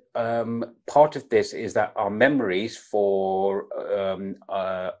 That part of this is that our memories for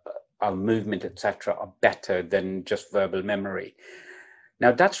our movement, etc., are better than just verbal memory.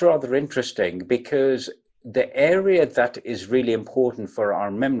 Now, that's rather interesting because the area that is really important for our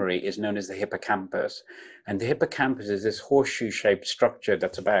memory is known as the hippocampus. And the hippocampus is this horseshoe-shaped structure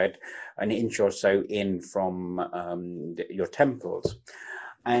that's about an inch or so in from your temples.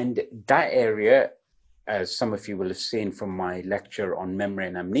 And that area, as some of you will have seen from my lecture on memory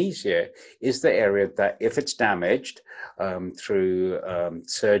and amnesia, is the area that, if it's damaged through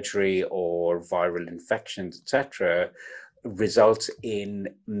surgery or viral infections, etc., results in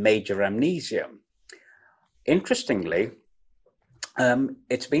major amnesia. Interestingly,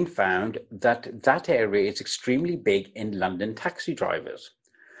 it's been found that that area is extremely big in London taxi drivers.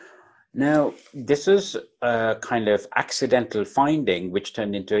 Now, this is a kind of accidental finding which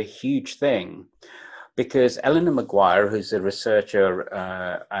turned into a huge thing, because Eleanor Maguire, who's a researcher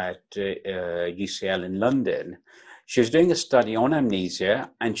at UCL in London, she was doing a study on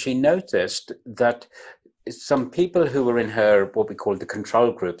amnesia, and she noticed that some people who were in her, what we call the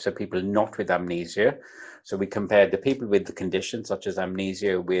control group, so people not with amnesia. So we compared the people with the condition, such as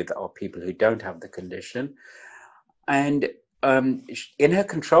amnesia, with our people who don't have the condition. And in her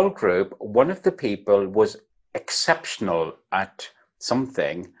control group, one of the people was exceptional at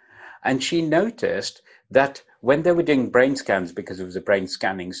something. And she noticed that when they were doing brain scans, because it was a brain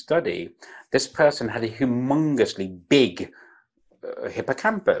scanning study, this person had a humongously big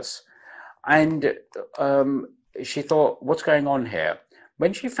hippocampus. And she thought, what's going on here?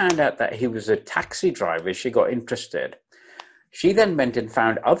 When she found out that he was a taxi driver, she got interested. She then went and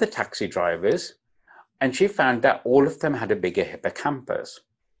found other taxi drivers, and she found that all of them had a bigger hippocampus.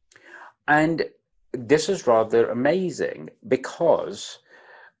 And this is rather amazing because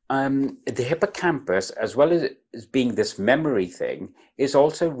the hippocampus, as well as being this memory thing, is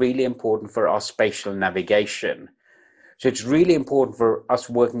also really important for our spatial navigation. So it's really important for us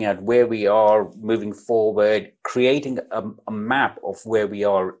working out where we are moving forward, creating a map of where we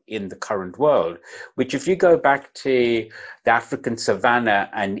are in the current world, which if you go back to the African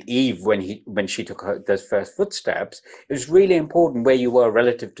savannah and Eve, when she took those first footsteps, it was really important where you were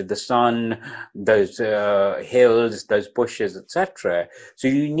relative to the sun, those hills, those bushes, etc. So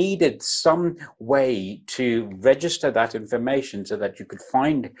you needed some way to register that information so that you could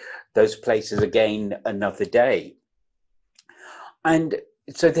find those places again another day. And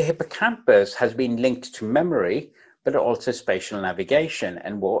so the hippocampus has been linked to memory, but also spatial navigation.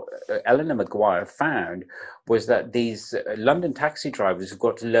 And what Eleanor Maguire found was that these London taxi drivers have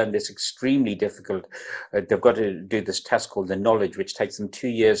got to learn this extremely difficult, they've got to do this test called the knowledge, which takes them 2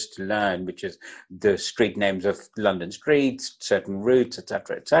 years to learn, which is the street names of London streets, certain routes,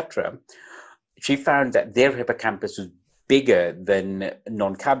 etc., etc. She found that their hippocampus was bigger than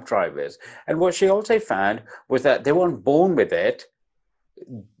non-cab drivers. And what she also found was that they weren't born with it.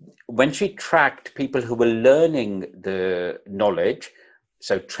 When she tracked people who were learning the knowledge,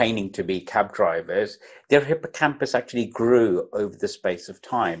 so training to be cab drivers, their hippocampus actually grew over the space of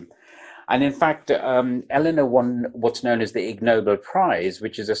time. And in fact, Eleanor won what's known as the Ig Nobel Prize,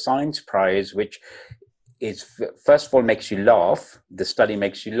 which is a science prize, which is, first of all, makes you laugh. The study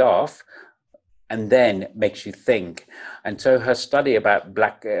makes you laugh, and then makes you think. And so her study about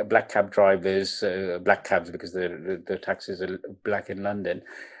black cab drivers, black cabs because the taxis are black in London,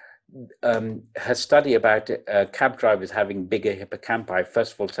 her study about cab drivers having bigger hippocampi,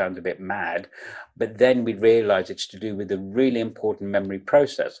 first of all, sounds a bit mad, but then we realize it's to do with a really important memory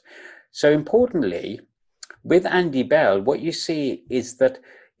process. So importantly, with Andy Bell, what you see is that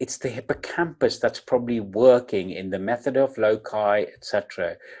it's the hippocampus that's probably working in the method of loci,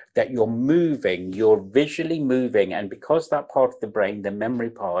 etc., that you're moving, you're visually moving. And because that part of the brain, the memory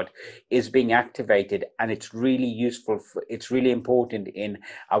part, is being activated, and it's really useful, it's really important in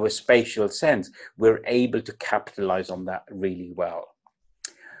our spatial sense, we're able to capitalize on that really well.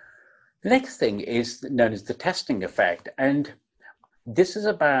 The next thing is known as the testing effect. And this is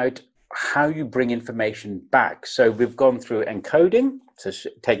about how you bring information back. So we've gone through encoding, so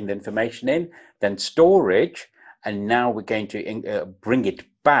taking the information in, then storage, and now we're going to bring it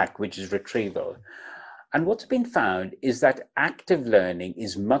back, which is retrieval. And what's been found is that active learning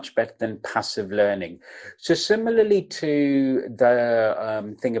is much better than passive learning. So similarly to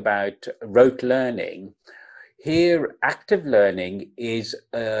the thing about rote learning, here, active learning is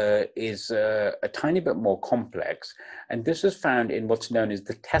a tiny bit more complex, and this is found in what's known as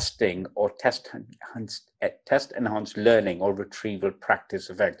the testing or test-enhanced learning or retrieval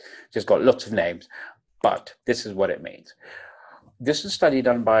practice effect. It's got lots of names, but this is what it means. This is a study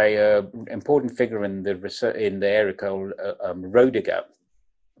done by an important figure in the area called Roediger.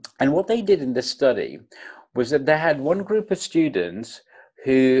 And what they did in this study was that they had one group of students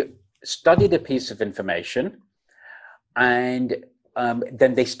who studied a piece of information, and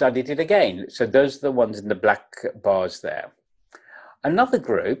then they studied it again. So those are the ones in the black bars there. Another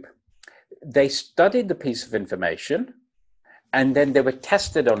group, they studied the piece of information, and then they were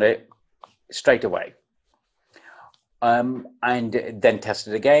tested on it straight away. And then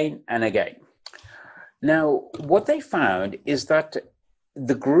tested again and again. Now, what they found is that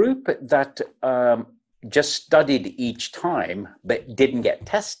the group that just studied each time but didn't get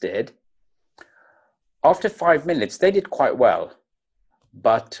tested, after 5 minutes, they did quite well,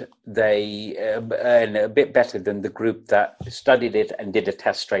 but they earned a bit better than the group that studied it and did a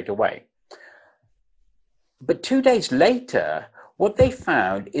test straight away. But 2 days later, what they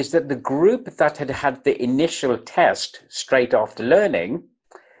found is that the group that had had the initial test straight after learning,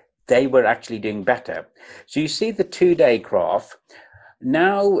 they were actually doing better. So you see the 2-day graph.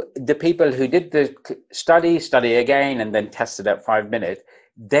 Now, the people who did the study again, and then tested at 5 minutes,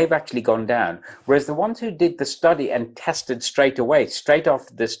 they've actually gone down. Whereas the ones who did the study and tested straight away, straight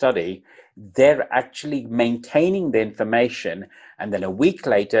after the study, they're actually maintaining the information. And then a week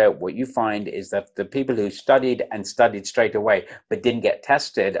later, what you find is that the people who studied and studied straight away, but didn't get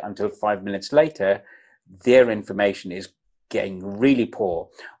tested until 5 minutes later, their information is getting really poor.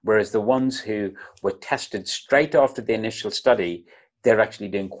 Whereas the ones who were tested straight after the initial study, they're actually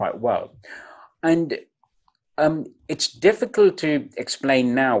doing quite well. And it's difficult to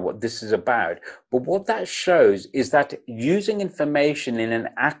explain now what this is about, but what that shows is that using information in an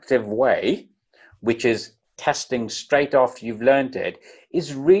active way, which is testing straight after you've learned it,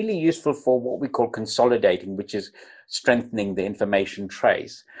 is really useful for what we call consolidating, which is strengthening the information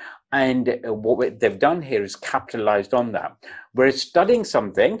trace. And what they've done here is capitalized on that. Whereas studying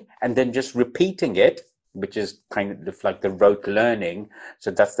something and then just repeating it, which is kind of like the rote learning,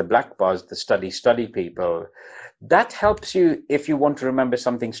 so that's the black bars, the study people, that helps you if you want to remember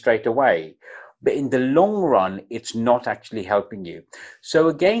something straight away. But in the long run, it's not actually helping you. So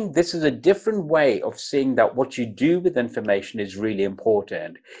again, this is a different way of seeing that what you do with information is really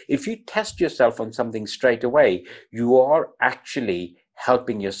important. If you test yourself on something straight away, you are actually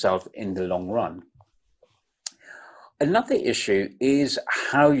helping yourself in the long run. Another issue is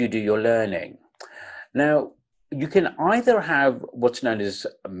how you do your learning. Now, you can either have what's known as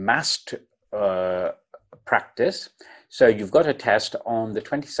massed practice. So you've got a test on the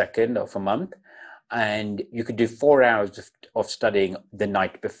 22nd of a month, and you could do 4 hours of studying the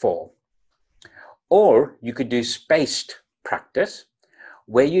night before. Or you could do spaced practice,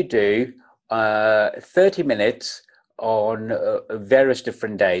 where you do 30 minutes on various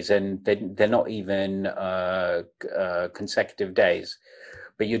different days, and they're not even consecutive days.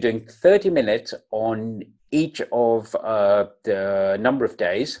 But you're doing 30 minutes on each of the number of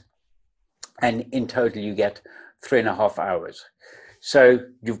days, and in total you get 3.5 hours. So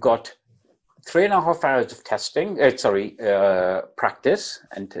you've got 3.5 hours of testing, practice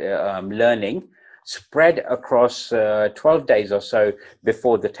and learning spread across 12 days or so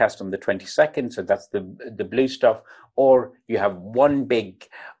before the test on the 22nd. So that's the blue stuff. Or you have one big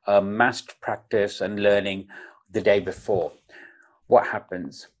massed practice and learning the day before. What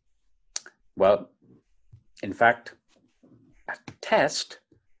happens? Well, in fact, at test,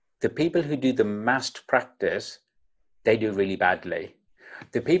 the people who do the massed practice, they do really badly.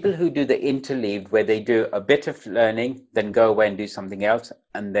 The people who do the interleaved, where they do a bit of learning, then go away and do something else,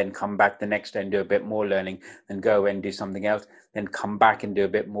 and then come back the next day and do a bit more learning, then go away and do something else, then come back and do a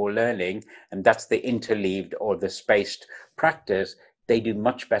bit more learning, and that's the interleaved or the spaced practice, they do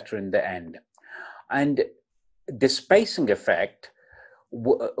much better in the end. And the spacing effect,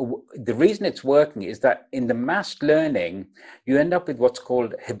 the reason it's working is that in the massed learning, you end up with what's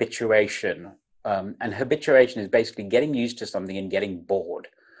called habituation. And habituation is basically getting used to something and getting bored.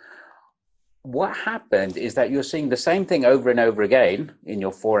 What happened is that you're seeing the same thing over and over again in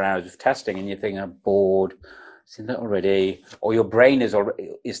your 4 hours of testing, and you're thinking, I'm bored, I've seen that already, or your brain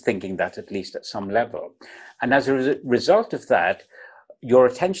is thinking that, at least at some level. And as a result of that, your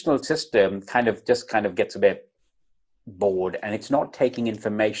attentional system kind of gets a bit bored, and it's not taking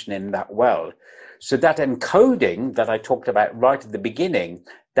information in that well. So that encoding that I talked about right at the beginning,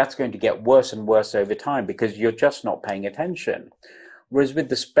 that's going to get worse and worse over time because you're just not paying attention. Whereas with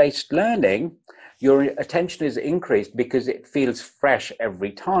the spaced learning, your attention is increased because it feels fresh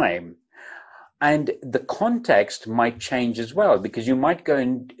every time. And the context might change as well, because you might go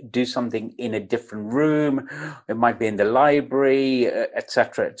and do something in a different room, it might be in the library,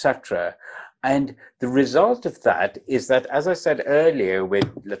 etc., etc. And the result of that is that, as I said earlier, with,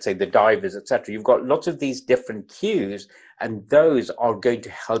 let's say, the divers, etc., you've got lots of these different cues, and those are going to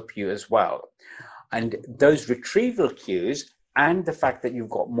help you as well. And those retrieval cues and the fact that you've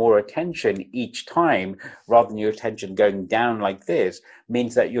got more attention each time, rather than your attention going down like this,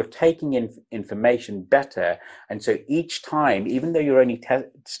 means that you're taking in information better. And so each time, even though you're only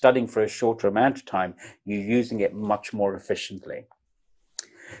studying for a shorter amount of time, you're using it much more efficiently.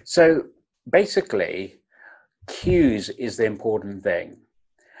 So basically, cues is the important thing.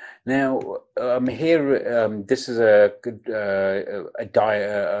 Now, here, this is a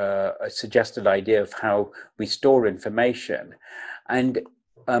suggested idea of how we store information. And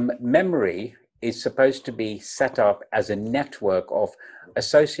memory is supposed to be set up as a network of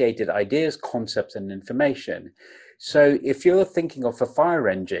associated ideas, concepts, and information. So if you're thinking of a fire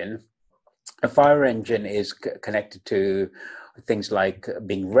engine is connected to things like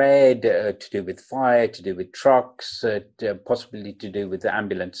being red, to do with fire, to do with trucks, possibly to do with the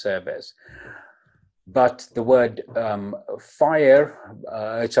ambulance service. But the word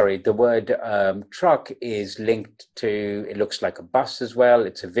truck is linked to, it looks like a bus as well.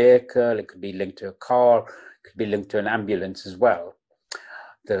 It's a vehicle. It could be linked to a car. It could be linked to an ambulance as well.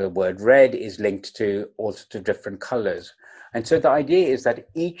 The word red is linked to all sorts of different colors. And so the idea is that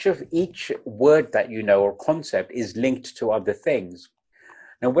each word that you know or concept is linked to other things.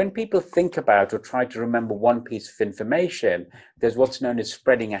 Now, when people think about or try to remember one piece of information, there's what's known as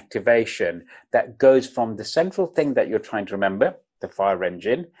spreading activation that goes from the central thing that you're trying to remember, the fire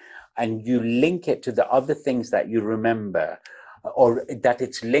engine, and you link it to the other things that you remember or that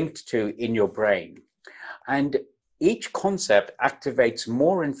it's linked to in your brain. And each concept activates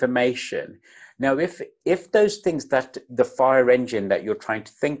more information. Now, if those things that the fire engine that you're trying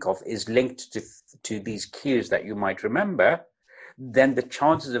to think of is linked to these cues that you might remember, then the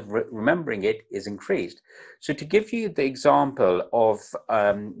chances of remembering it is increased. So to give you the example of,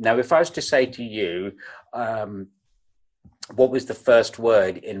 now if I was to say to you, what was the first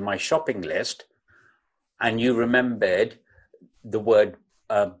word in my shopping list, and you remembered the word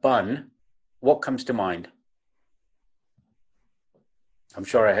bun, what comes to mind? I'm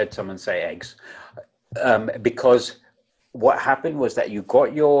sure I heard someone say eggs, because what happened was that you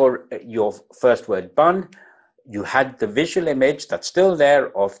got your first word bun, you had the visual image that's still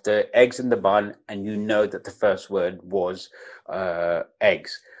there of the eggs in the bun, and you know that the first word was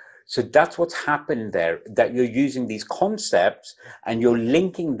eggs. So that's what's happened there, that you're using these concepts and you're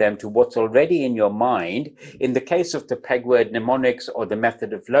linking them to what's already in your mind. In the case of the peg word mnemonics or the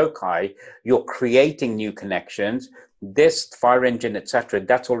method of loci, you're creating new connections. This fire engine, etc.,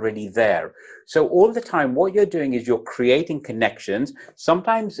 that's already there. So all the time, what you're doing is you're creating connections.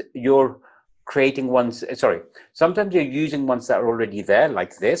 Sometimes you're creating ones, sometimes you're using ones that are already there,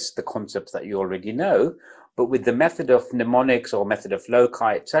 like this, the concepts that you already know. But with the method of mnemonics or method of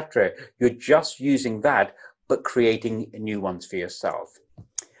loci, etc., you're just using that, but creating new ones for yourself.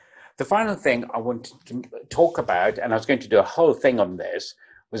 The final thing I wanted to talk about, and I was going to do a whole thing on this,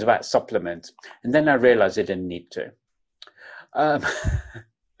 was about supplements. And then I realized I didn't need to.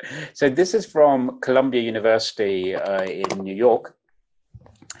 So this is from Columbia University in New York.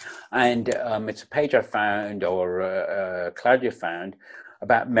 And it's a page I found, or Claudia found,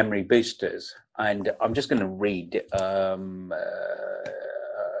 about memory boosters. And I'm just going to read.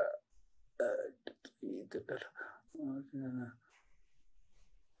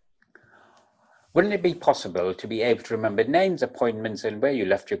 Wouldn't it be possible to be able to remember names, appointments, and where you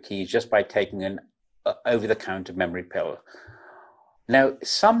left your keys just by taking an over-the-counter memory pill? Now,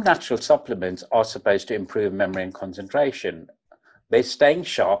 some natural supplements are supposed to improve memory and concentration. They're staying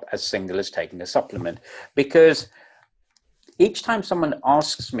sharp as single as taking a supplement, because each time someone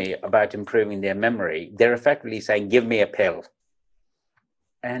asks me about improving their memory, they're effectively saying, give me a pill.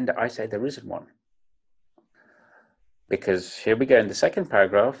 And I say, there isn't one. Because here we go in the second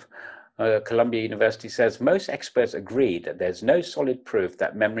paragraph, Columbia University says, most experts agree that there's no solid proof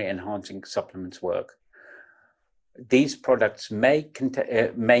that memory enhancing supplements work. These products may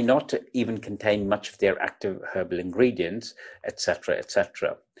not even contain much of their active herbal ingredients, etc.,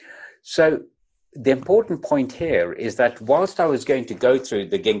 etc. So the important point here is that whilst I was going to go through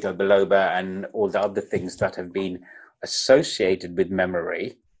the ginkgo biloba and all the other things that have been associated with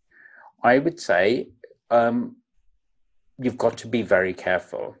memory, I would say you've got to be very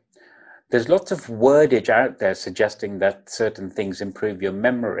careful. There's lots of wordage out there suggesting that certain things improve your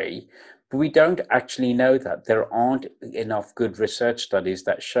memory, but we don't actually know that. There aren't enough good research studies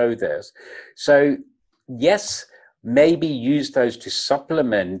that show this. So yes, maybe use those to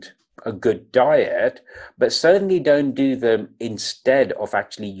supplement a good diet, but certainly don't do them instead of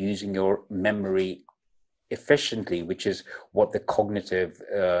actually using your memory efficiently, which is what the cognitive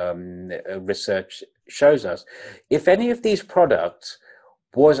research shows us. If any of these products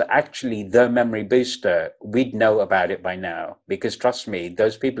was actually the memory booster, we'd know about it by now, because trust me,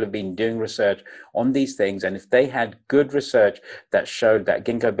 those people have been doing research on these things, and if they had good research that showed that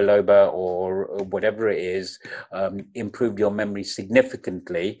ginkgo biloba or whatever it is improved your memory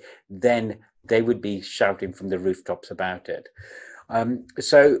significantly, then they would be shouting from the rooftops about it.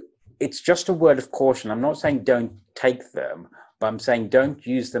 So it's just a word of caution. I'm not saying don't take them, but I'm saying don't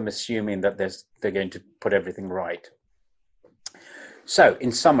use them assuming that they're going to put everything right. So,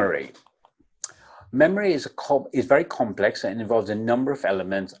 in summary, memory is very complex and involves a number of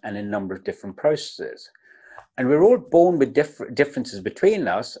elements and a number of different processes. And we're all born with differences between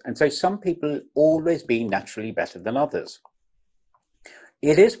us, and so some people always be naturally better than others.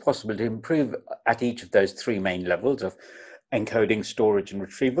 It is possible to improve at each of those three main levels of encoding, storage, and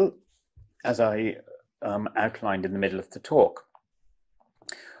retrieval, as I outlined in the middle of the talk.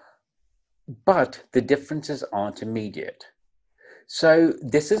 But the differences aren't immediate. So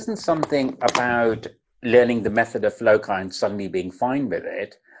this isn't something about learning the method of loci and suddenly being fine with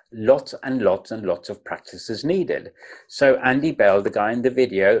it. Lots and lots and lots of practice is needed. So Andy Bell, the guy in the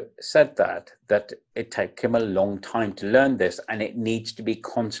video, said that it took him a long time to learn this, and it needs to be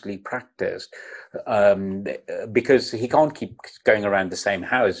constantly practiced, because he can't keep going around the same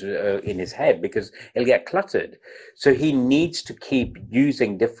house in his head, because he'll get cluttered. So he needs to keep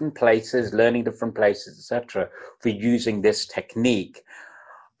using different places, learning different places, etc., for using this technique.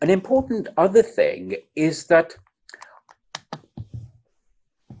 An important other thing is that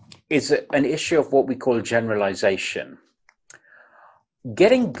is an issue of what we call generalization.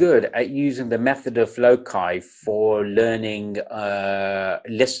 Getting good at using the method of loci for learning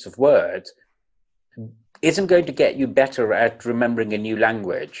lists of words isn't going to get you better at remembering a new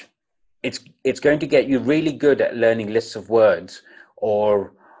language. It's going to get you really good at learning lists of words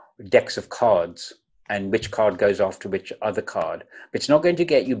or decks of cards and which card goes after which other card. But it's not going to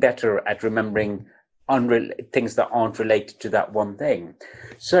get you better at remembering things that aren't related to that one thing.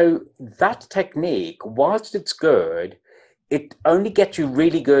 So that technique, whilst it's good, it only gets you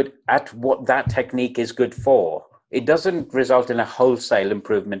really good at what that technique is good for. It doesn't result in a wholesale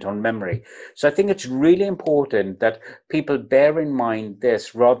improvement on memory. So I think it's really important that people bear in mind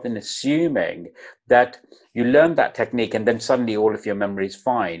this, rather than assuming that you learn that technique and then suddenly all of your memory is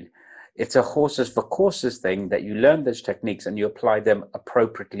fine. It's a horses for courses thing, that you learn those techniques and you apply them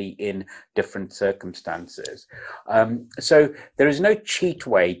appropriately in different circumstances. So there is no cheat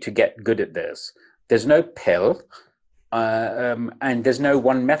way to get good at this. There's no pill, and there's no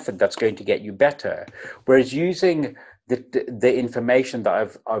one method that's going to get you better. Whereas using the information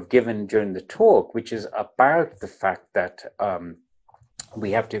that I've given during the talk, which is about the fact that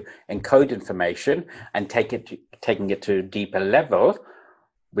we have to encode information and taking it to a deeper level,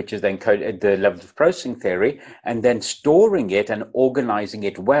 which is then coded the level of processing theory, and then storing it and organizing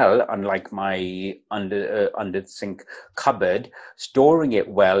it well, unlike my under the sink cupboard, storing it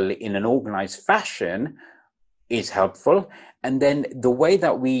well in an organized fashion is helpful. And then the way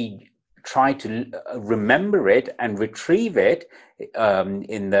that we try to remember it and retrieve it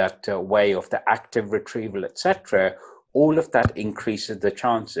in that way of the active retrieval, etc., all of that increases the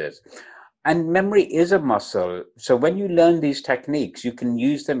chances. And memory is a muscle. So when you learn these techniques, you can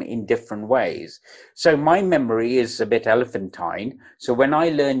use them in different ways. So my memory is a bit elephantine. So when I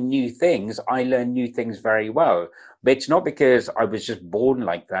learn new things, I learn new things very well. But it's not because I was just born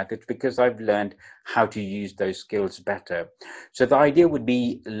like that. It's because I've learned how to use those skills better. So the idea would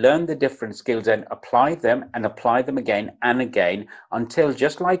be learn the different skills and apply them again and again, until,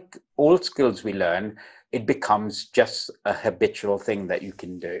 just like all skills we learn, it becomes just a habitual thing that you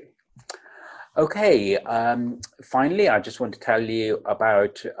can do. Okay, finally, I just want to tell you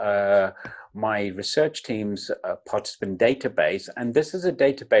about my research team's participant database. And this is a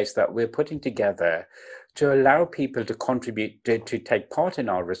database that we're putting together to allow people to contribute, to take part in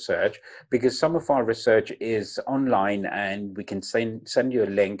our research, because some of our research is online and we can send you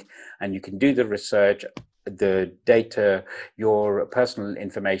a link and you can do the research. The data, your personal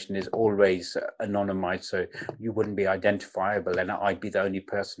information is always anonymized, so you wouldn't be identifiable, and I'd be the only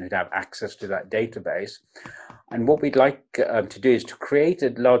person who'd have access to that database. And what we'd like to do is to create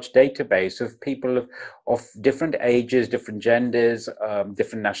a large database of people of different ages, different genders,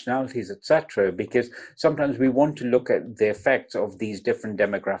 different nationalities, etc., because sometimes we want to look at the effects of these different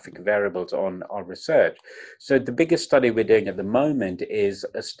demographic variables on our research. So the biggest study we're doing at the moment is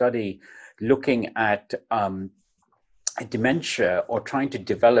a study looking at dementia, or trying to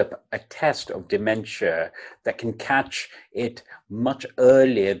develop a test of dementia that can catch it much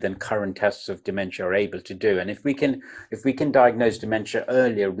earlier than current tests of dementia are able to do. And if we can diagnose dementia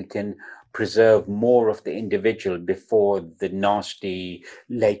earlier, we can preserve more of the individual before the nasty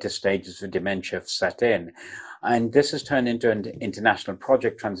later stages of dementia have set in. And this has turned into an international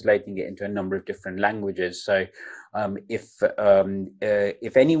project, translating it into a number of different languages. So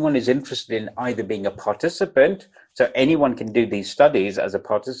if anyone is interested in either being a participant, so anyone can do these studies as a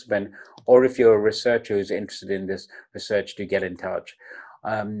participant, or if you're a researcher who's interested in this research, to get in touch.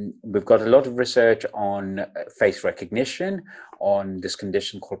 We've got a lot of research on face recognition, on this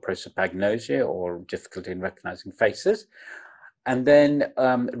condition called prosopagnosia, or difficulty in recognizing faces. And then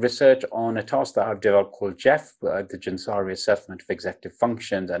research on a task that I've developed called JEF, the Jansari Assessment of Executive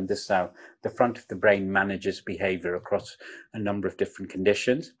Functions. And this is how the front of the brain manages behavior across a number of different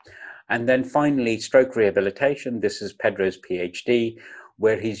conditions. And then finally, stroke rehabilitation. This is Pedro's PhD,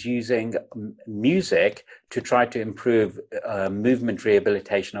 where he's using music to try to improve movement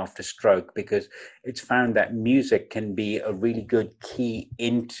rehabilitation after stroke, because it's found that music can be a really good key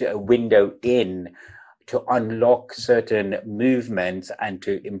into a window in to unlock certain movements and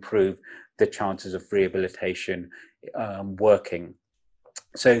to improve the chances of rehabilitation working.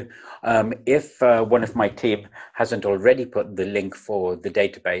 So if one of my team hasn't already put the link for the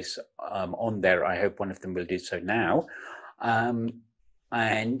database on there, I hope one of them will do so now.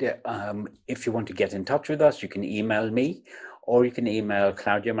 And if you want to get in touch with us, you can email me, or you can email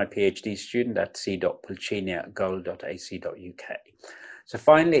Claudia, my PhD student, at c.pulcini@goal.ac.uk. So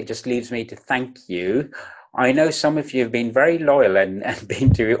finally, it just leaves me to thank you. I know some of you have been very loyal and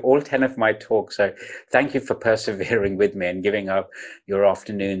been to all 10 of my talks, so thank you for persevering with me and giving up your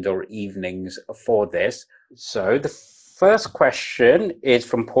afternoons or evenings for this. So the first question is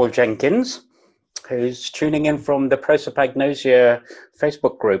from Paul Jenkins, who's tuning in from the prosopagnosia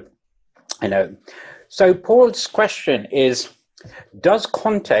Facebook group. I know. So Paul's question is, does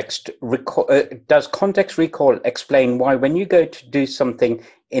context recall explain why when you go to do something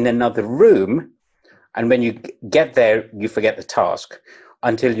in another room, and when you get there, you forget the task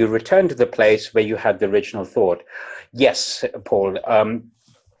until you return to the place where you had the original thought? Yes, Paul.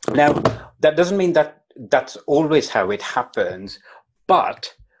 Now, that doesn't mean that that's always how it happens,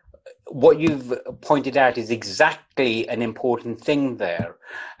 but what you've pointed out is exactly an important thing there.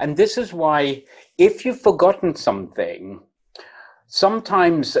 And this is why, if you've forgotten something,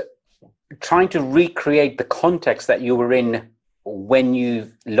 sometimes trying to recreate the context that you were in when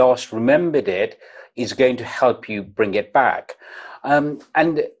you last remembered it is going to help you bring it back. And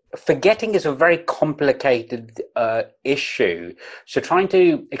forgetting is a very complicated issue. So trying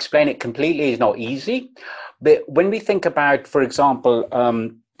to explain it completely is not easy. But when we think about, for example,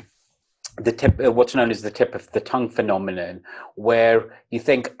 the tip, what's known as the tip of the tongue phenomenon, where you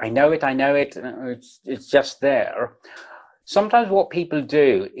think, I know it, it's just there. Sometimes what people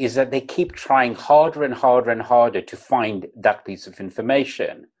do is that they keep trying harder and harder and harder to find that piece of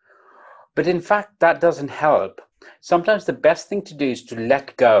information. But in fact, that doesn't help. Sometimes the best thing to do is to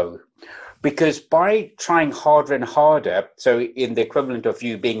let go, because by trying harder and harder, so in the equivalent of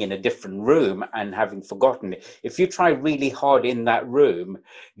you being in a different room and having forgotten, if you try really hard in that room,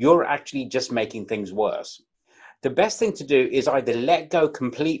 you're actually just making things worse. The best thing to do is either let go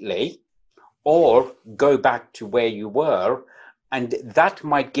completely or go back to where you were, and that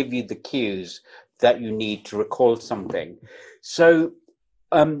might give you the cues that you need to recall something. So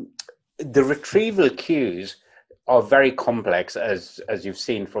the retrieval cues are very complex, as you've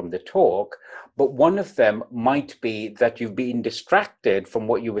seen from the talk, but one of them might be that you've been distracted from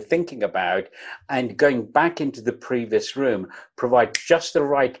what you were thinking about, and going back into the previous room provide just the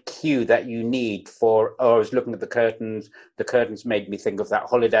right cue that you need for, oh, I was looking at the curtains made me think of that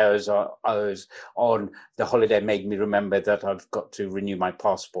holiday I was on, the holiday made me remember that I've got to renew my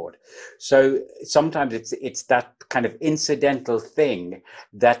passport. So sometimes it's that kind of incidental thing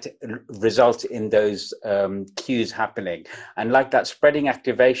that results in those cues happening. And like that spreading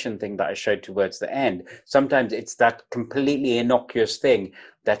activation thing that I showed towards the end, sometimes it's that completely innocuous thing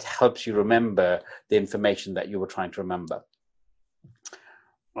that helps you remember the information that you were trying to remember.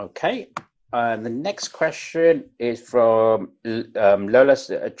 Okay, the next question is from Lola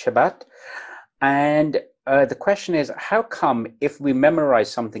Chabat, and the question is, how come if we memorize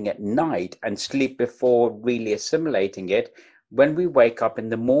something at night and sleep before really assimilating it, when we wake up in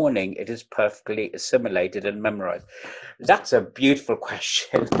the morning, it is perfectly assimilated and memorized? That's a beautiful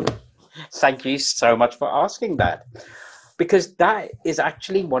question. Thank you so much for asking that, because that is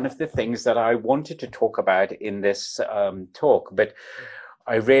actually one of the things that I wanted to talk about in this talk, but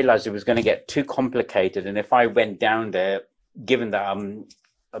I realized it was going to get too complicated. And if I went down there, given that I'm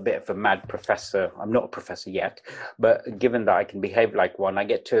a bit of a mad professor, I'm not a professor yet, but given that I can behave like one, I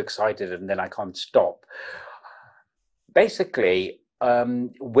get too excited and then I can't stop. Basically,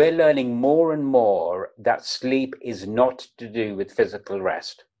 we're learning more and more that sleep is not to do with physical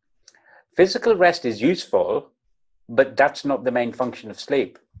rest. Physical rest is useful, but that's not the main function of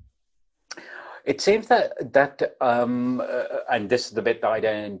sleep. It seems that and this is the bit that I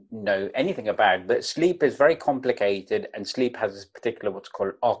don't know anything about, but sleep is very complicated, and sleep has this particular what's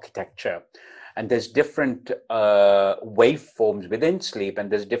called architecture. And there's different waveforms within sleep,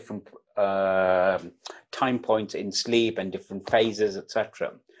 and there's different time points in sleep and different phases,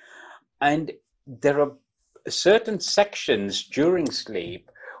 etc. And there are certain sections during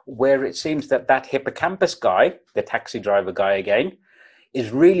sleep where it seems that that hippocampus guy, the taxi driver guy again,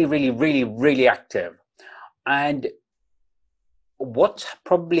 is really, really, really, really active. And what's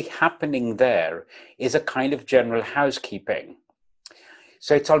probably happening there is a kind of general housekeeping.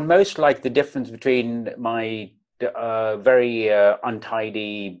 So it's almost like the difference between my very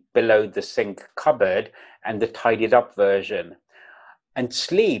untidy below the sink cupboard and the tidied up version. And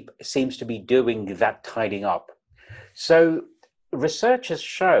sleep seems to be doing that tidying up. So research has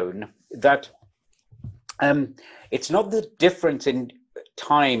shown that it's not the difference in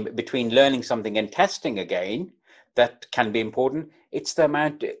time between learning something and testing again that can be important. It's the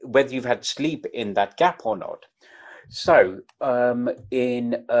amount, whether you've had sleep in that gap or not. So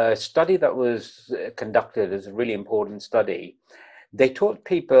in a study that was conducted as a really important study, they taught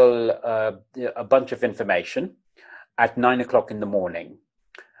people a bunch of information at 9 o'clock in the morning.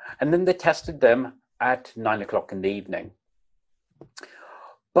 And then they tested them at 9 o'clock in the evening.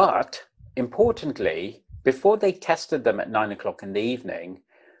 But importantly, before they tested them at 9 o'clock in the evening,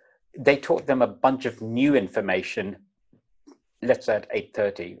 they taught them a bunch of new information, let's say at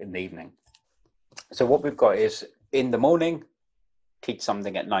 8:30 in the evening. So what we've got is in the morning, teach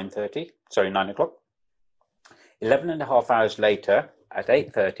something at 9 o'clock. 11 and a half hours later at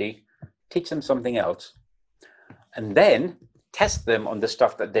 8:30, teach them something else. And then test them on the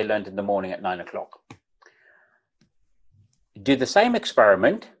stuff that they learned in the morning at 9 o'clock. Do the same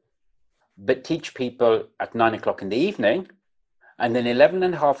experiment, but teach people at 9 o'clock in the evening, and then 11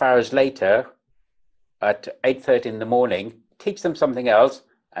 and a half hours later at 8:30 in the morning, teach them something else,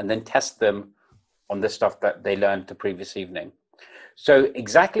 and then test them on the stuff that they learned the previous evening. So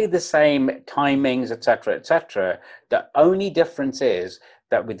exactly the same timings, etc., etc. The only difference is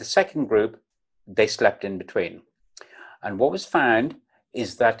that with the second group, they slept in between. And what was found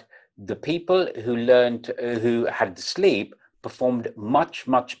is that the people who learned, who had the sleep, performed much,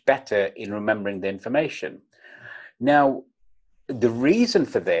 much better in remembering the information. Now, the reason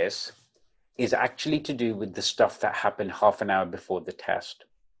for this is actually to do with the stuff that happened half an hour before the test.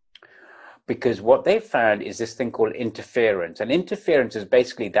 Because what they found is this thing called interference. And interference is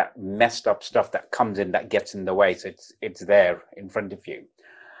basically that messed up stuff that comes in that gets in the way. So it's there in front of you.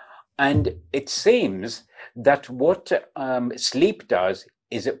 And it seems that what sleep does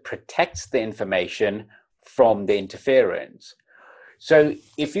is it protects the information from the interference. So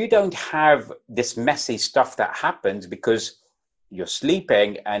if you don't have this messy stuff that happens because you're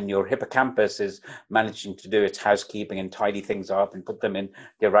sleeping and your hippocampus is managing to do its housekeeping and tidy things up and put them in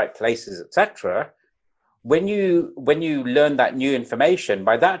the right places, etc., when you learn that new information,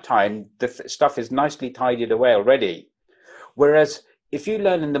 by that time the stuff is nicely tidied away already. Whereas if you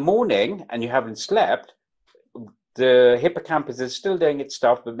learn in the morning and you haven't slept, the hippocampus is still doing its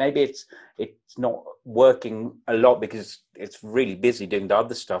stuff, but maybe it's not working a lot because it's really busy doing the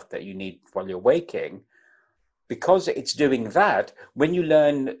other stuff that you need while you're waking. Because it's doing that, when you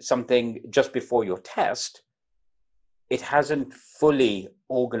learn something just before your test, it hasn't fully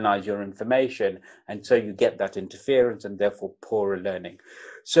organized your information, and so you get that interference and therefore poorer learning.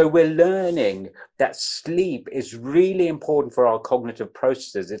 So we're learning that sleep is really important for our cognitive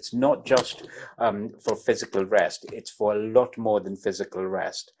processes. It's not just for physical rest, it's for a lot more than physical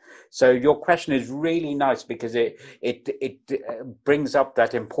rest. So your question is really nice because it brings up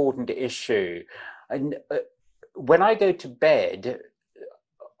that important issue. And when I go to bed,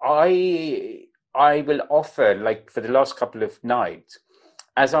 I will often, like for the last couple of nights,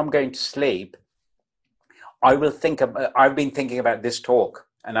 as I'm going to sleep, I will think about, I've been thinking about this talk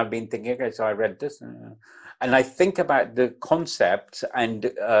and I've been thinking, okay, so I read this and I think about the concepts and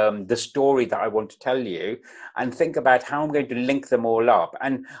the story that I want to tell you and think about how I'm going to link them all up.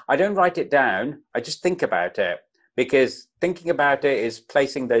 And I don't write it down, I just think about it, because thinking about it is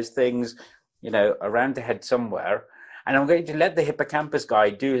placing those things, you know, around the head somewhere. And I'm going to let the hippocampus guy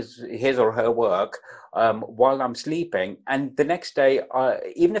do his or her work while I'm sleeping. And the next day,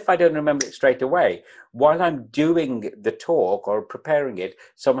 even if I don't remember it straight away, while I'm doing the talk or preparing it,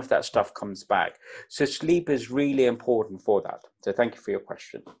 some of that stuff comes back. So sleep is really important for that. So thank you for your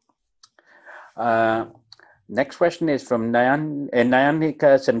question. Next question is from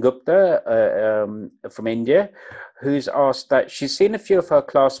Nayanika Sengupta from India, who's asked that she's seen a few of her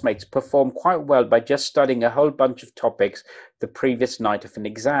classmates perform quite well by just studying a whole bunch of topics the previous night of an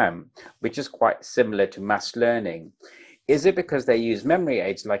exam, which is quite similar to mass learning. Is it because they use memory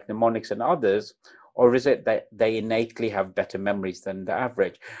aids like mnemonics and others, or is it that they innately have better memories than the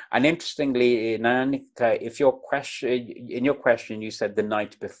average? And interestingly, Nayanika, if in your question you said the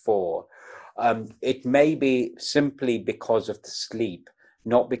night before, it may be simply because of the sleep,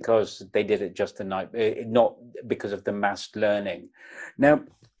 not because they did it just the night, not because of the massed learning. Now,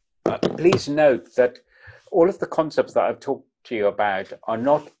 please note that all of the concepts that I've talked to you about are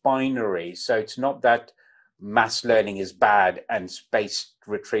not binary. So it's not that mass learning is bad and spaced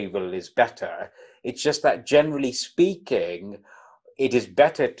retrieval is better. It's just that generally speaking, it is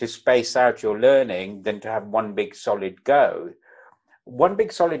better to space out your learning than to have one big solid go. One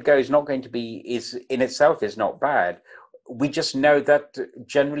big solid go is not going to be, is in itself is not bad. We just know that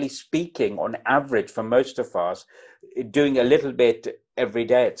generally speaking, on average, for most of us, doing a little bit every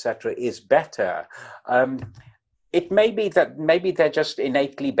day, etc., is better. It may be that maybe they're just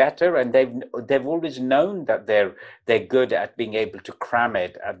innately better, and they've always known that they're good at being able to cram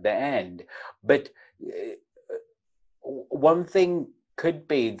it at the end. But one thing could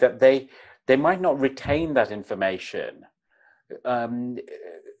be that they might not retain that information. Um,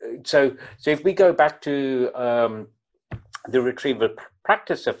 so if we go back to the retrieval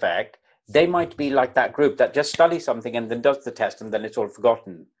practice effect, they might be like that group that just studies something and then does the test and then it's all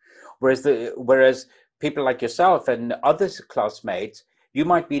forgotten. Whereas people like yourself and other classmates, you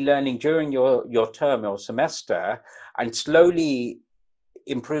might be learning during your term or semester and slowly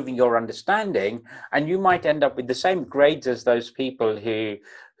improving your understanding, and you might end up with the same grades as those people who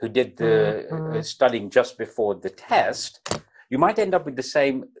did the studying just before the test. You might end up with the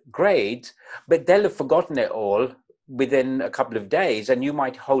same grades, but they'll have forgotten it all within a couple of days, and you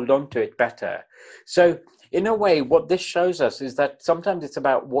might hold on to it better. So in a way, what this shows us is that sometimes it's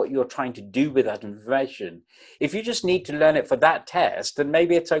about what you're trying to do with that information. If you just need to learn it for that test, then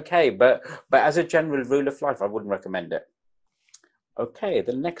maybe it's okay, but as a general rule of life, I wouldn't recommend it. Okay,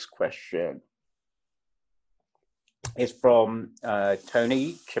 the next question is from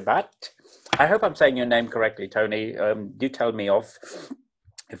Tony Chabat. I hope I'm saying your name correctly, Tony. Do tell me off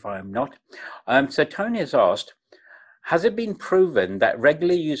if I am not. So Tony has asked, has it been proven that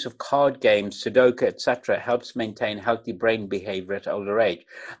regular use of card games, Sudoku, etc., helps maintain healthy brain behavior at older age?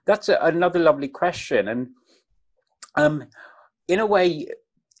 That's another lovely question. And in a way,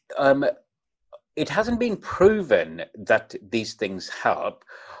 it hasn't been proven that these things help,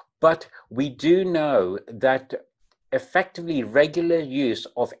 but we do know that effectively regular use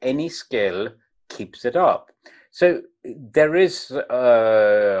of any skill keeps it up. So there is,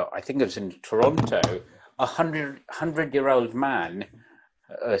 I think it was in Toronto, a 100-year-old man,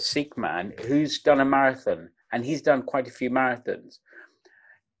 a Sikh man, who's done a marathon, and he's done quite a few marathons.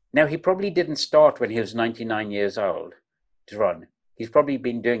 Now, he probably didn't start when he was 99 years old to run. He's probably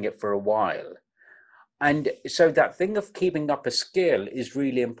been doing it for a while. And so that thing of keeping up a skill is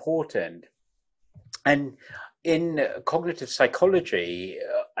really important. And in cognitive psychology,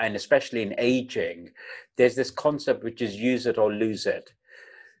 and especially in aging, there's this concept which is use it or lose it.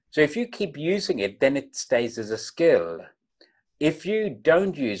 So if you keep using it, then it stays as a skill. If you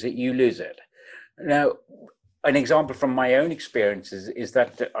don't use it, you lose it. Now, an example from my own experiences is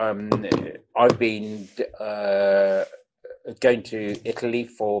that I've been going to Italy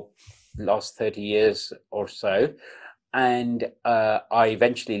for the last 30 years or so, and I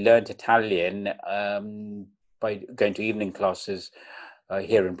eventually learned Italian by going to evening classes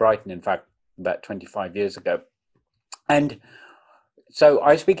here in Brighton, in fact, about 25 years ago. And so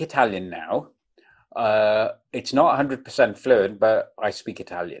I speak Italian now. It's not 100% fluent, but I speak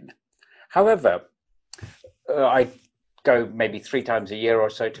Italian. However, I go maybe 3 times a year or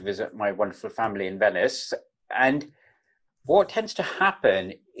so to visit my wonderful family in Venice. And what tends to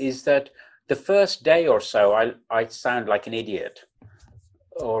happen is that the first day or so, I sound like an idiot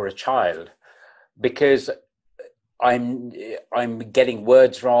or a child, because I'm getting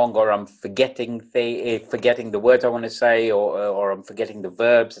words wrong, or I'm forgetting the words I want to say, or I'm forgetting the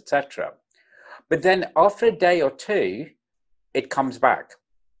verbs, etc. But then after a day or two, it comes back.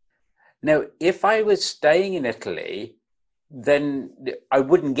 Now, if I was staying in Italy, then I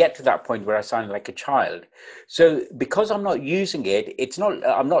wouldn't get to that point where I sound like a child. So because I'm not using it,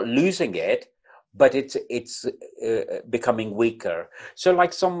 I'm not losing it, but it's becoming weaker. So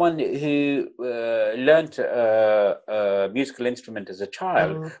like someone who learned a musical instrument as a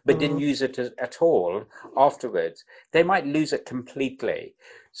child, but didn't use it at all afterwards, they might lose it completely.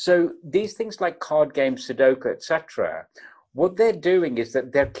 So these things like card games, Sudoku, etc., what they're doing is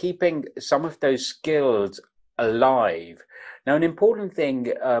that they're keeping some of those skills alive. Now, an important thing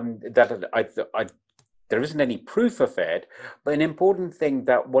that there isn't any proof of it, but an important thing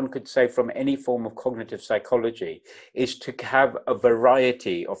that one could say from any form of cognitive psychology is to have a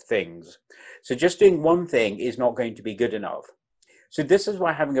variety of things. So just doing one thing is not going to be good enough. So this is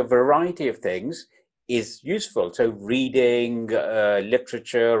why having a variety of things is useful. So reading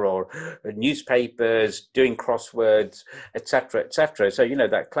literature or newspapers, doing crosswords, etc., etc. So, you know,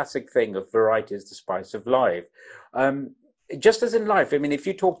 that classic thing of variety is the spice of life. Just as in life, I mean, if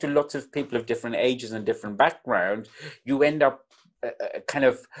you talk to lots of people of different ages and different backgrounds, you end up kind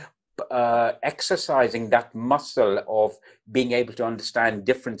of exercising that muscle of being able to understand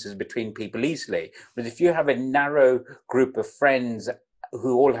differences between people easily. But if you have a narrow group of friends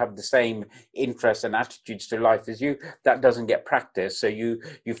who all have the same interests and attitudes to life as you, that doesn't get practiced. So you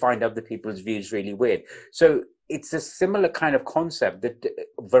find other people's views really weird. So it's a similar kind of concept, that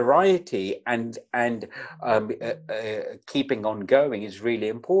variety and keeping on going is really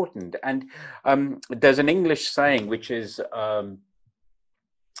important. And there's an English saying which is, I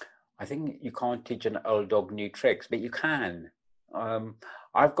think you can't teach an old dog new tricks, but you can.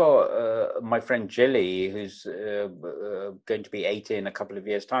 I've got my friend Jilly, who's going to be 80 in a couple of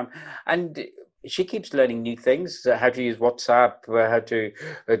years' time, and she keeps learning new things: how to use WhatsApp, how to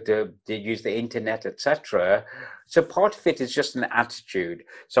use the internet, etc. So part of it is just an attitude.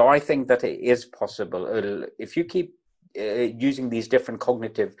 So I think that it is possible if you keep using these different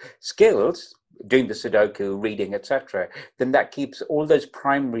cognitive skills, doing the Sudoku, reading, etc., then that keeps all those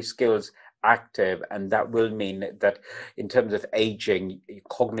primary skills active, and that will mean that in terms of aging,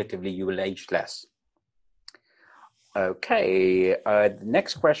 cognitively, you will age less. Okay, the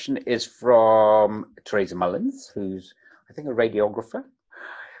next question is from Teresa Mullins, who's, I think, a radiographer.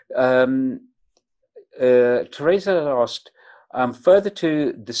 Teresa asked, further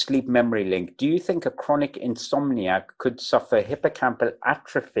to the sleep memory link, do you think a chronic insomniac could suffer hippocampal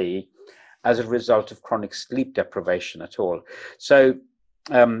atrophy as a result of chronic sleep deprivation at all? So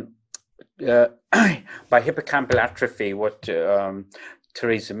by hippocampal atrophy, what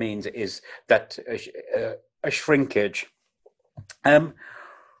Teresa means is that a shrinkage.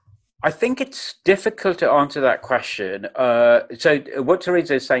 I think it's difficult to answer that question. So what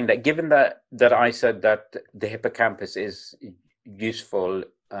Teresa is saying, that given that I said that the hippocampus is useful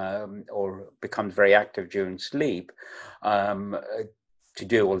or becomes very active during sleep to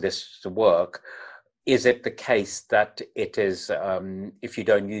do all this work, is it the case that it is, if you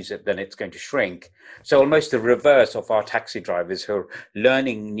don't use it, then it's going to shrink? So almost the reverse of our taxi drivers who are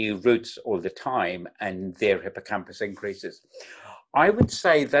learning new routes all the time and their hippocampus increases. I would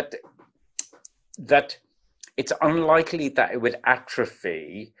say that it's unlikely that it would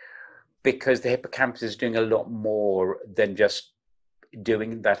atrophy, because the hippocampus is doing a lot more than just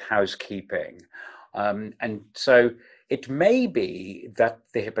doing that housekeeping. And so it may be that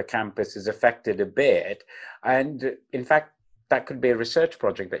the hippocampus is affected a bit. And in fact, that could be a research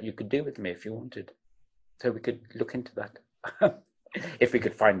project that you could do with me if you wanted. So we could look into that. If we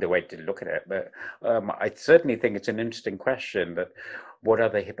could find a way to look at it. But I certainly think it's an interesting question, that what are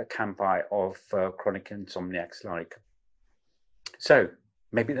the hippocampi of chronic insomniacs like? So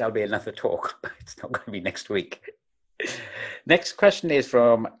maybe there'll be another talk, but it's not going to be next week. Next question is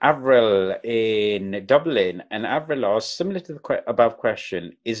from Avril in Dublin, and Avril asks, similar to the above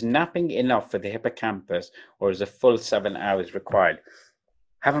question, is napping enough for the hippocampus, or is a full 7 hours required?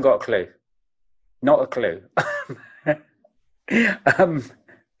 Haven't got a clue. Not a clue.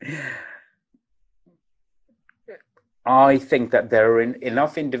 I think that there are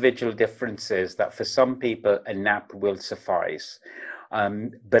enough individual differences that for some people a nap will suffice.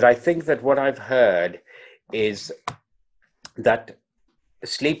 But I think that what I've heard is that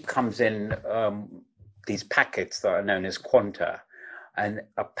sleep comes in these packets that are known as quanta, and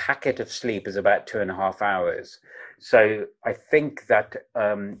a packet of sleep is about 2.5 hours. So I think that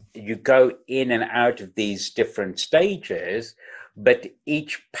you go in and out of these different stages, but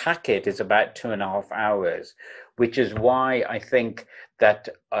each packet is about 2.5 hours, which is why I think that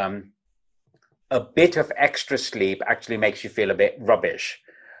a bit of extra sleep actually makes you feel a bit rubbish,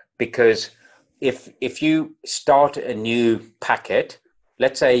 because if you start a new packet,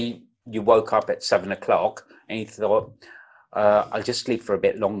 let's say you woke up at 7 o'clock and you thought, I'll just sleep for a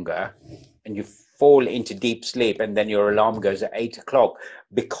bit longer, and you fall into deep sleep, and then your alarm goes at 8 o'clock,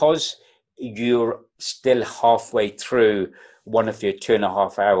 because you're still halfway through one of your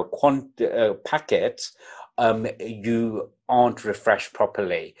 2.5 hour packets, you aren't refreshed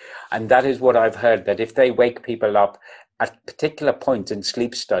properly. And that is what I've heard, that if they wake people up at particular points in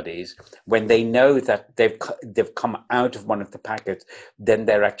sleep studies, when they know that they've come out of one of the packets, then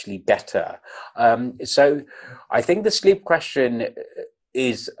they're actually better. So I think the sleep question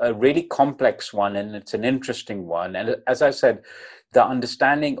is a really complex one, and it's an interesting one. And as I said, the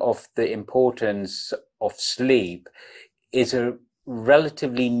understanding of the importance of sleep is a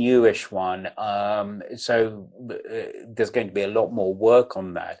relatively newish one. So there's going to be a lot more work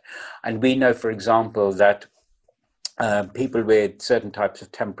on that. And we know, for example, that people with certain types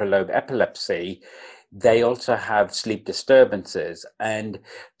of temporal lobe epilepsy, they also have sleep disturbances, and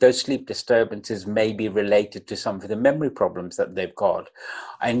those sleep disturbances may be related to some of the memory problems that they've got.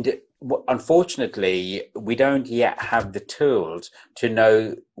 And unfortunately, we don't yet have the tools to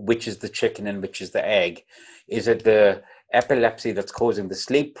know which is the chicken and which is the egg. Is it the epilepsy that's causing the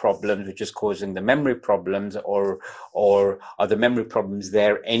sleep problems, which is causing the memory problems, or are the memory problems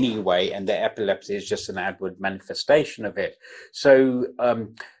there anyway, and the epilepsy is just an outward manifestation of it? So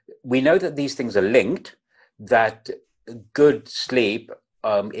we know that these things are linked, that good sleep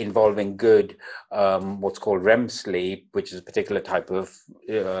involving good what's called REM sleep, which is a particular type of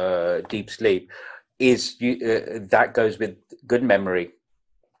deep sleep, is that goes with good memory.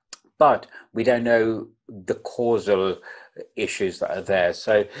 But we don't know the causal issues that are there.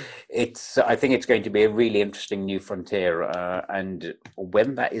 So I think it's going to be a really interesting new frontier. And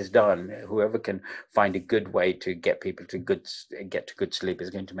when that is done, whoever can find a good way to get people to get to good sleep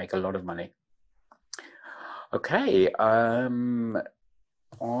is going to make a lot of money. Okay. I'm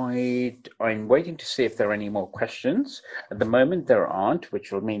waiting to see if there are any more questions. At the moment, there aren't,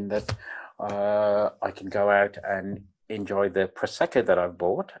 which will mean that I can go out and enjoy the Prosecco that I've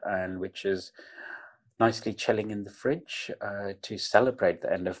bought, and which is nicely chilling in the fridge to celebrate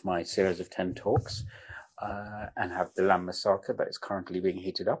the end of my series of 10 talks, and have the lamb massaka that is currently being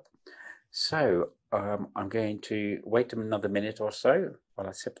heated up. So I'm going to wait another minute or so while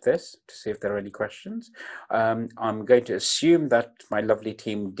I sip this to see if there are any questions. I'm going to assume that my lovely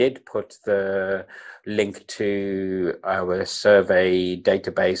team did put the link to our survey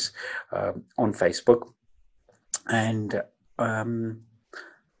database on Facebook. And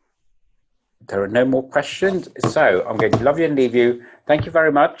there are no more questions. So I'm going to love you and leave you. Thank you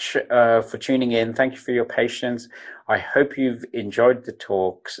very much for tuning in. Thank you for your patience. I hope you've enjoyed the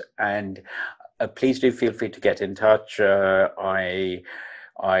talks, and please do feel free to get in touch.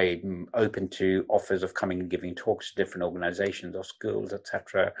 I'm open to offers of coming and giving talks to different organizations or schools,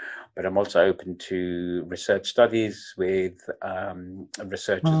 etc. But I'm also open to research studies with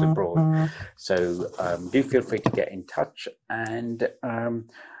researchers abroad. So do feel free to get in touch, and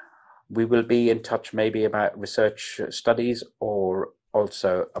we will be in touch maybe about research studies, or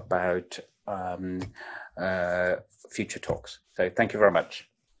also about future talks. So thank you very much.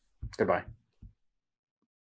 Goodbye.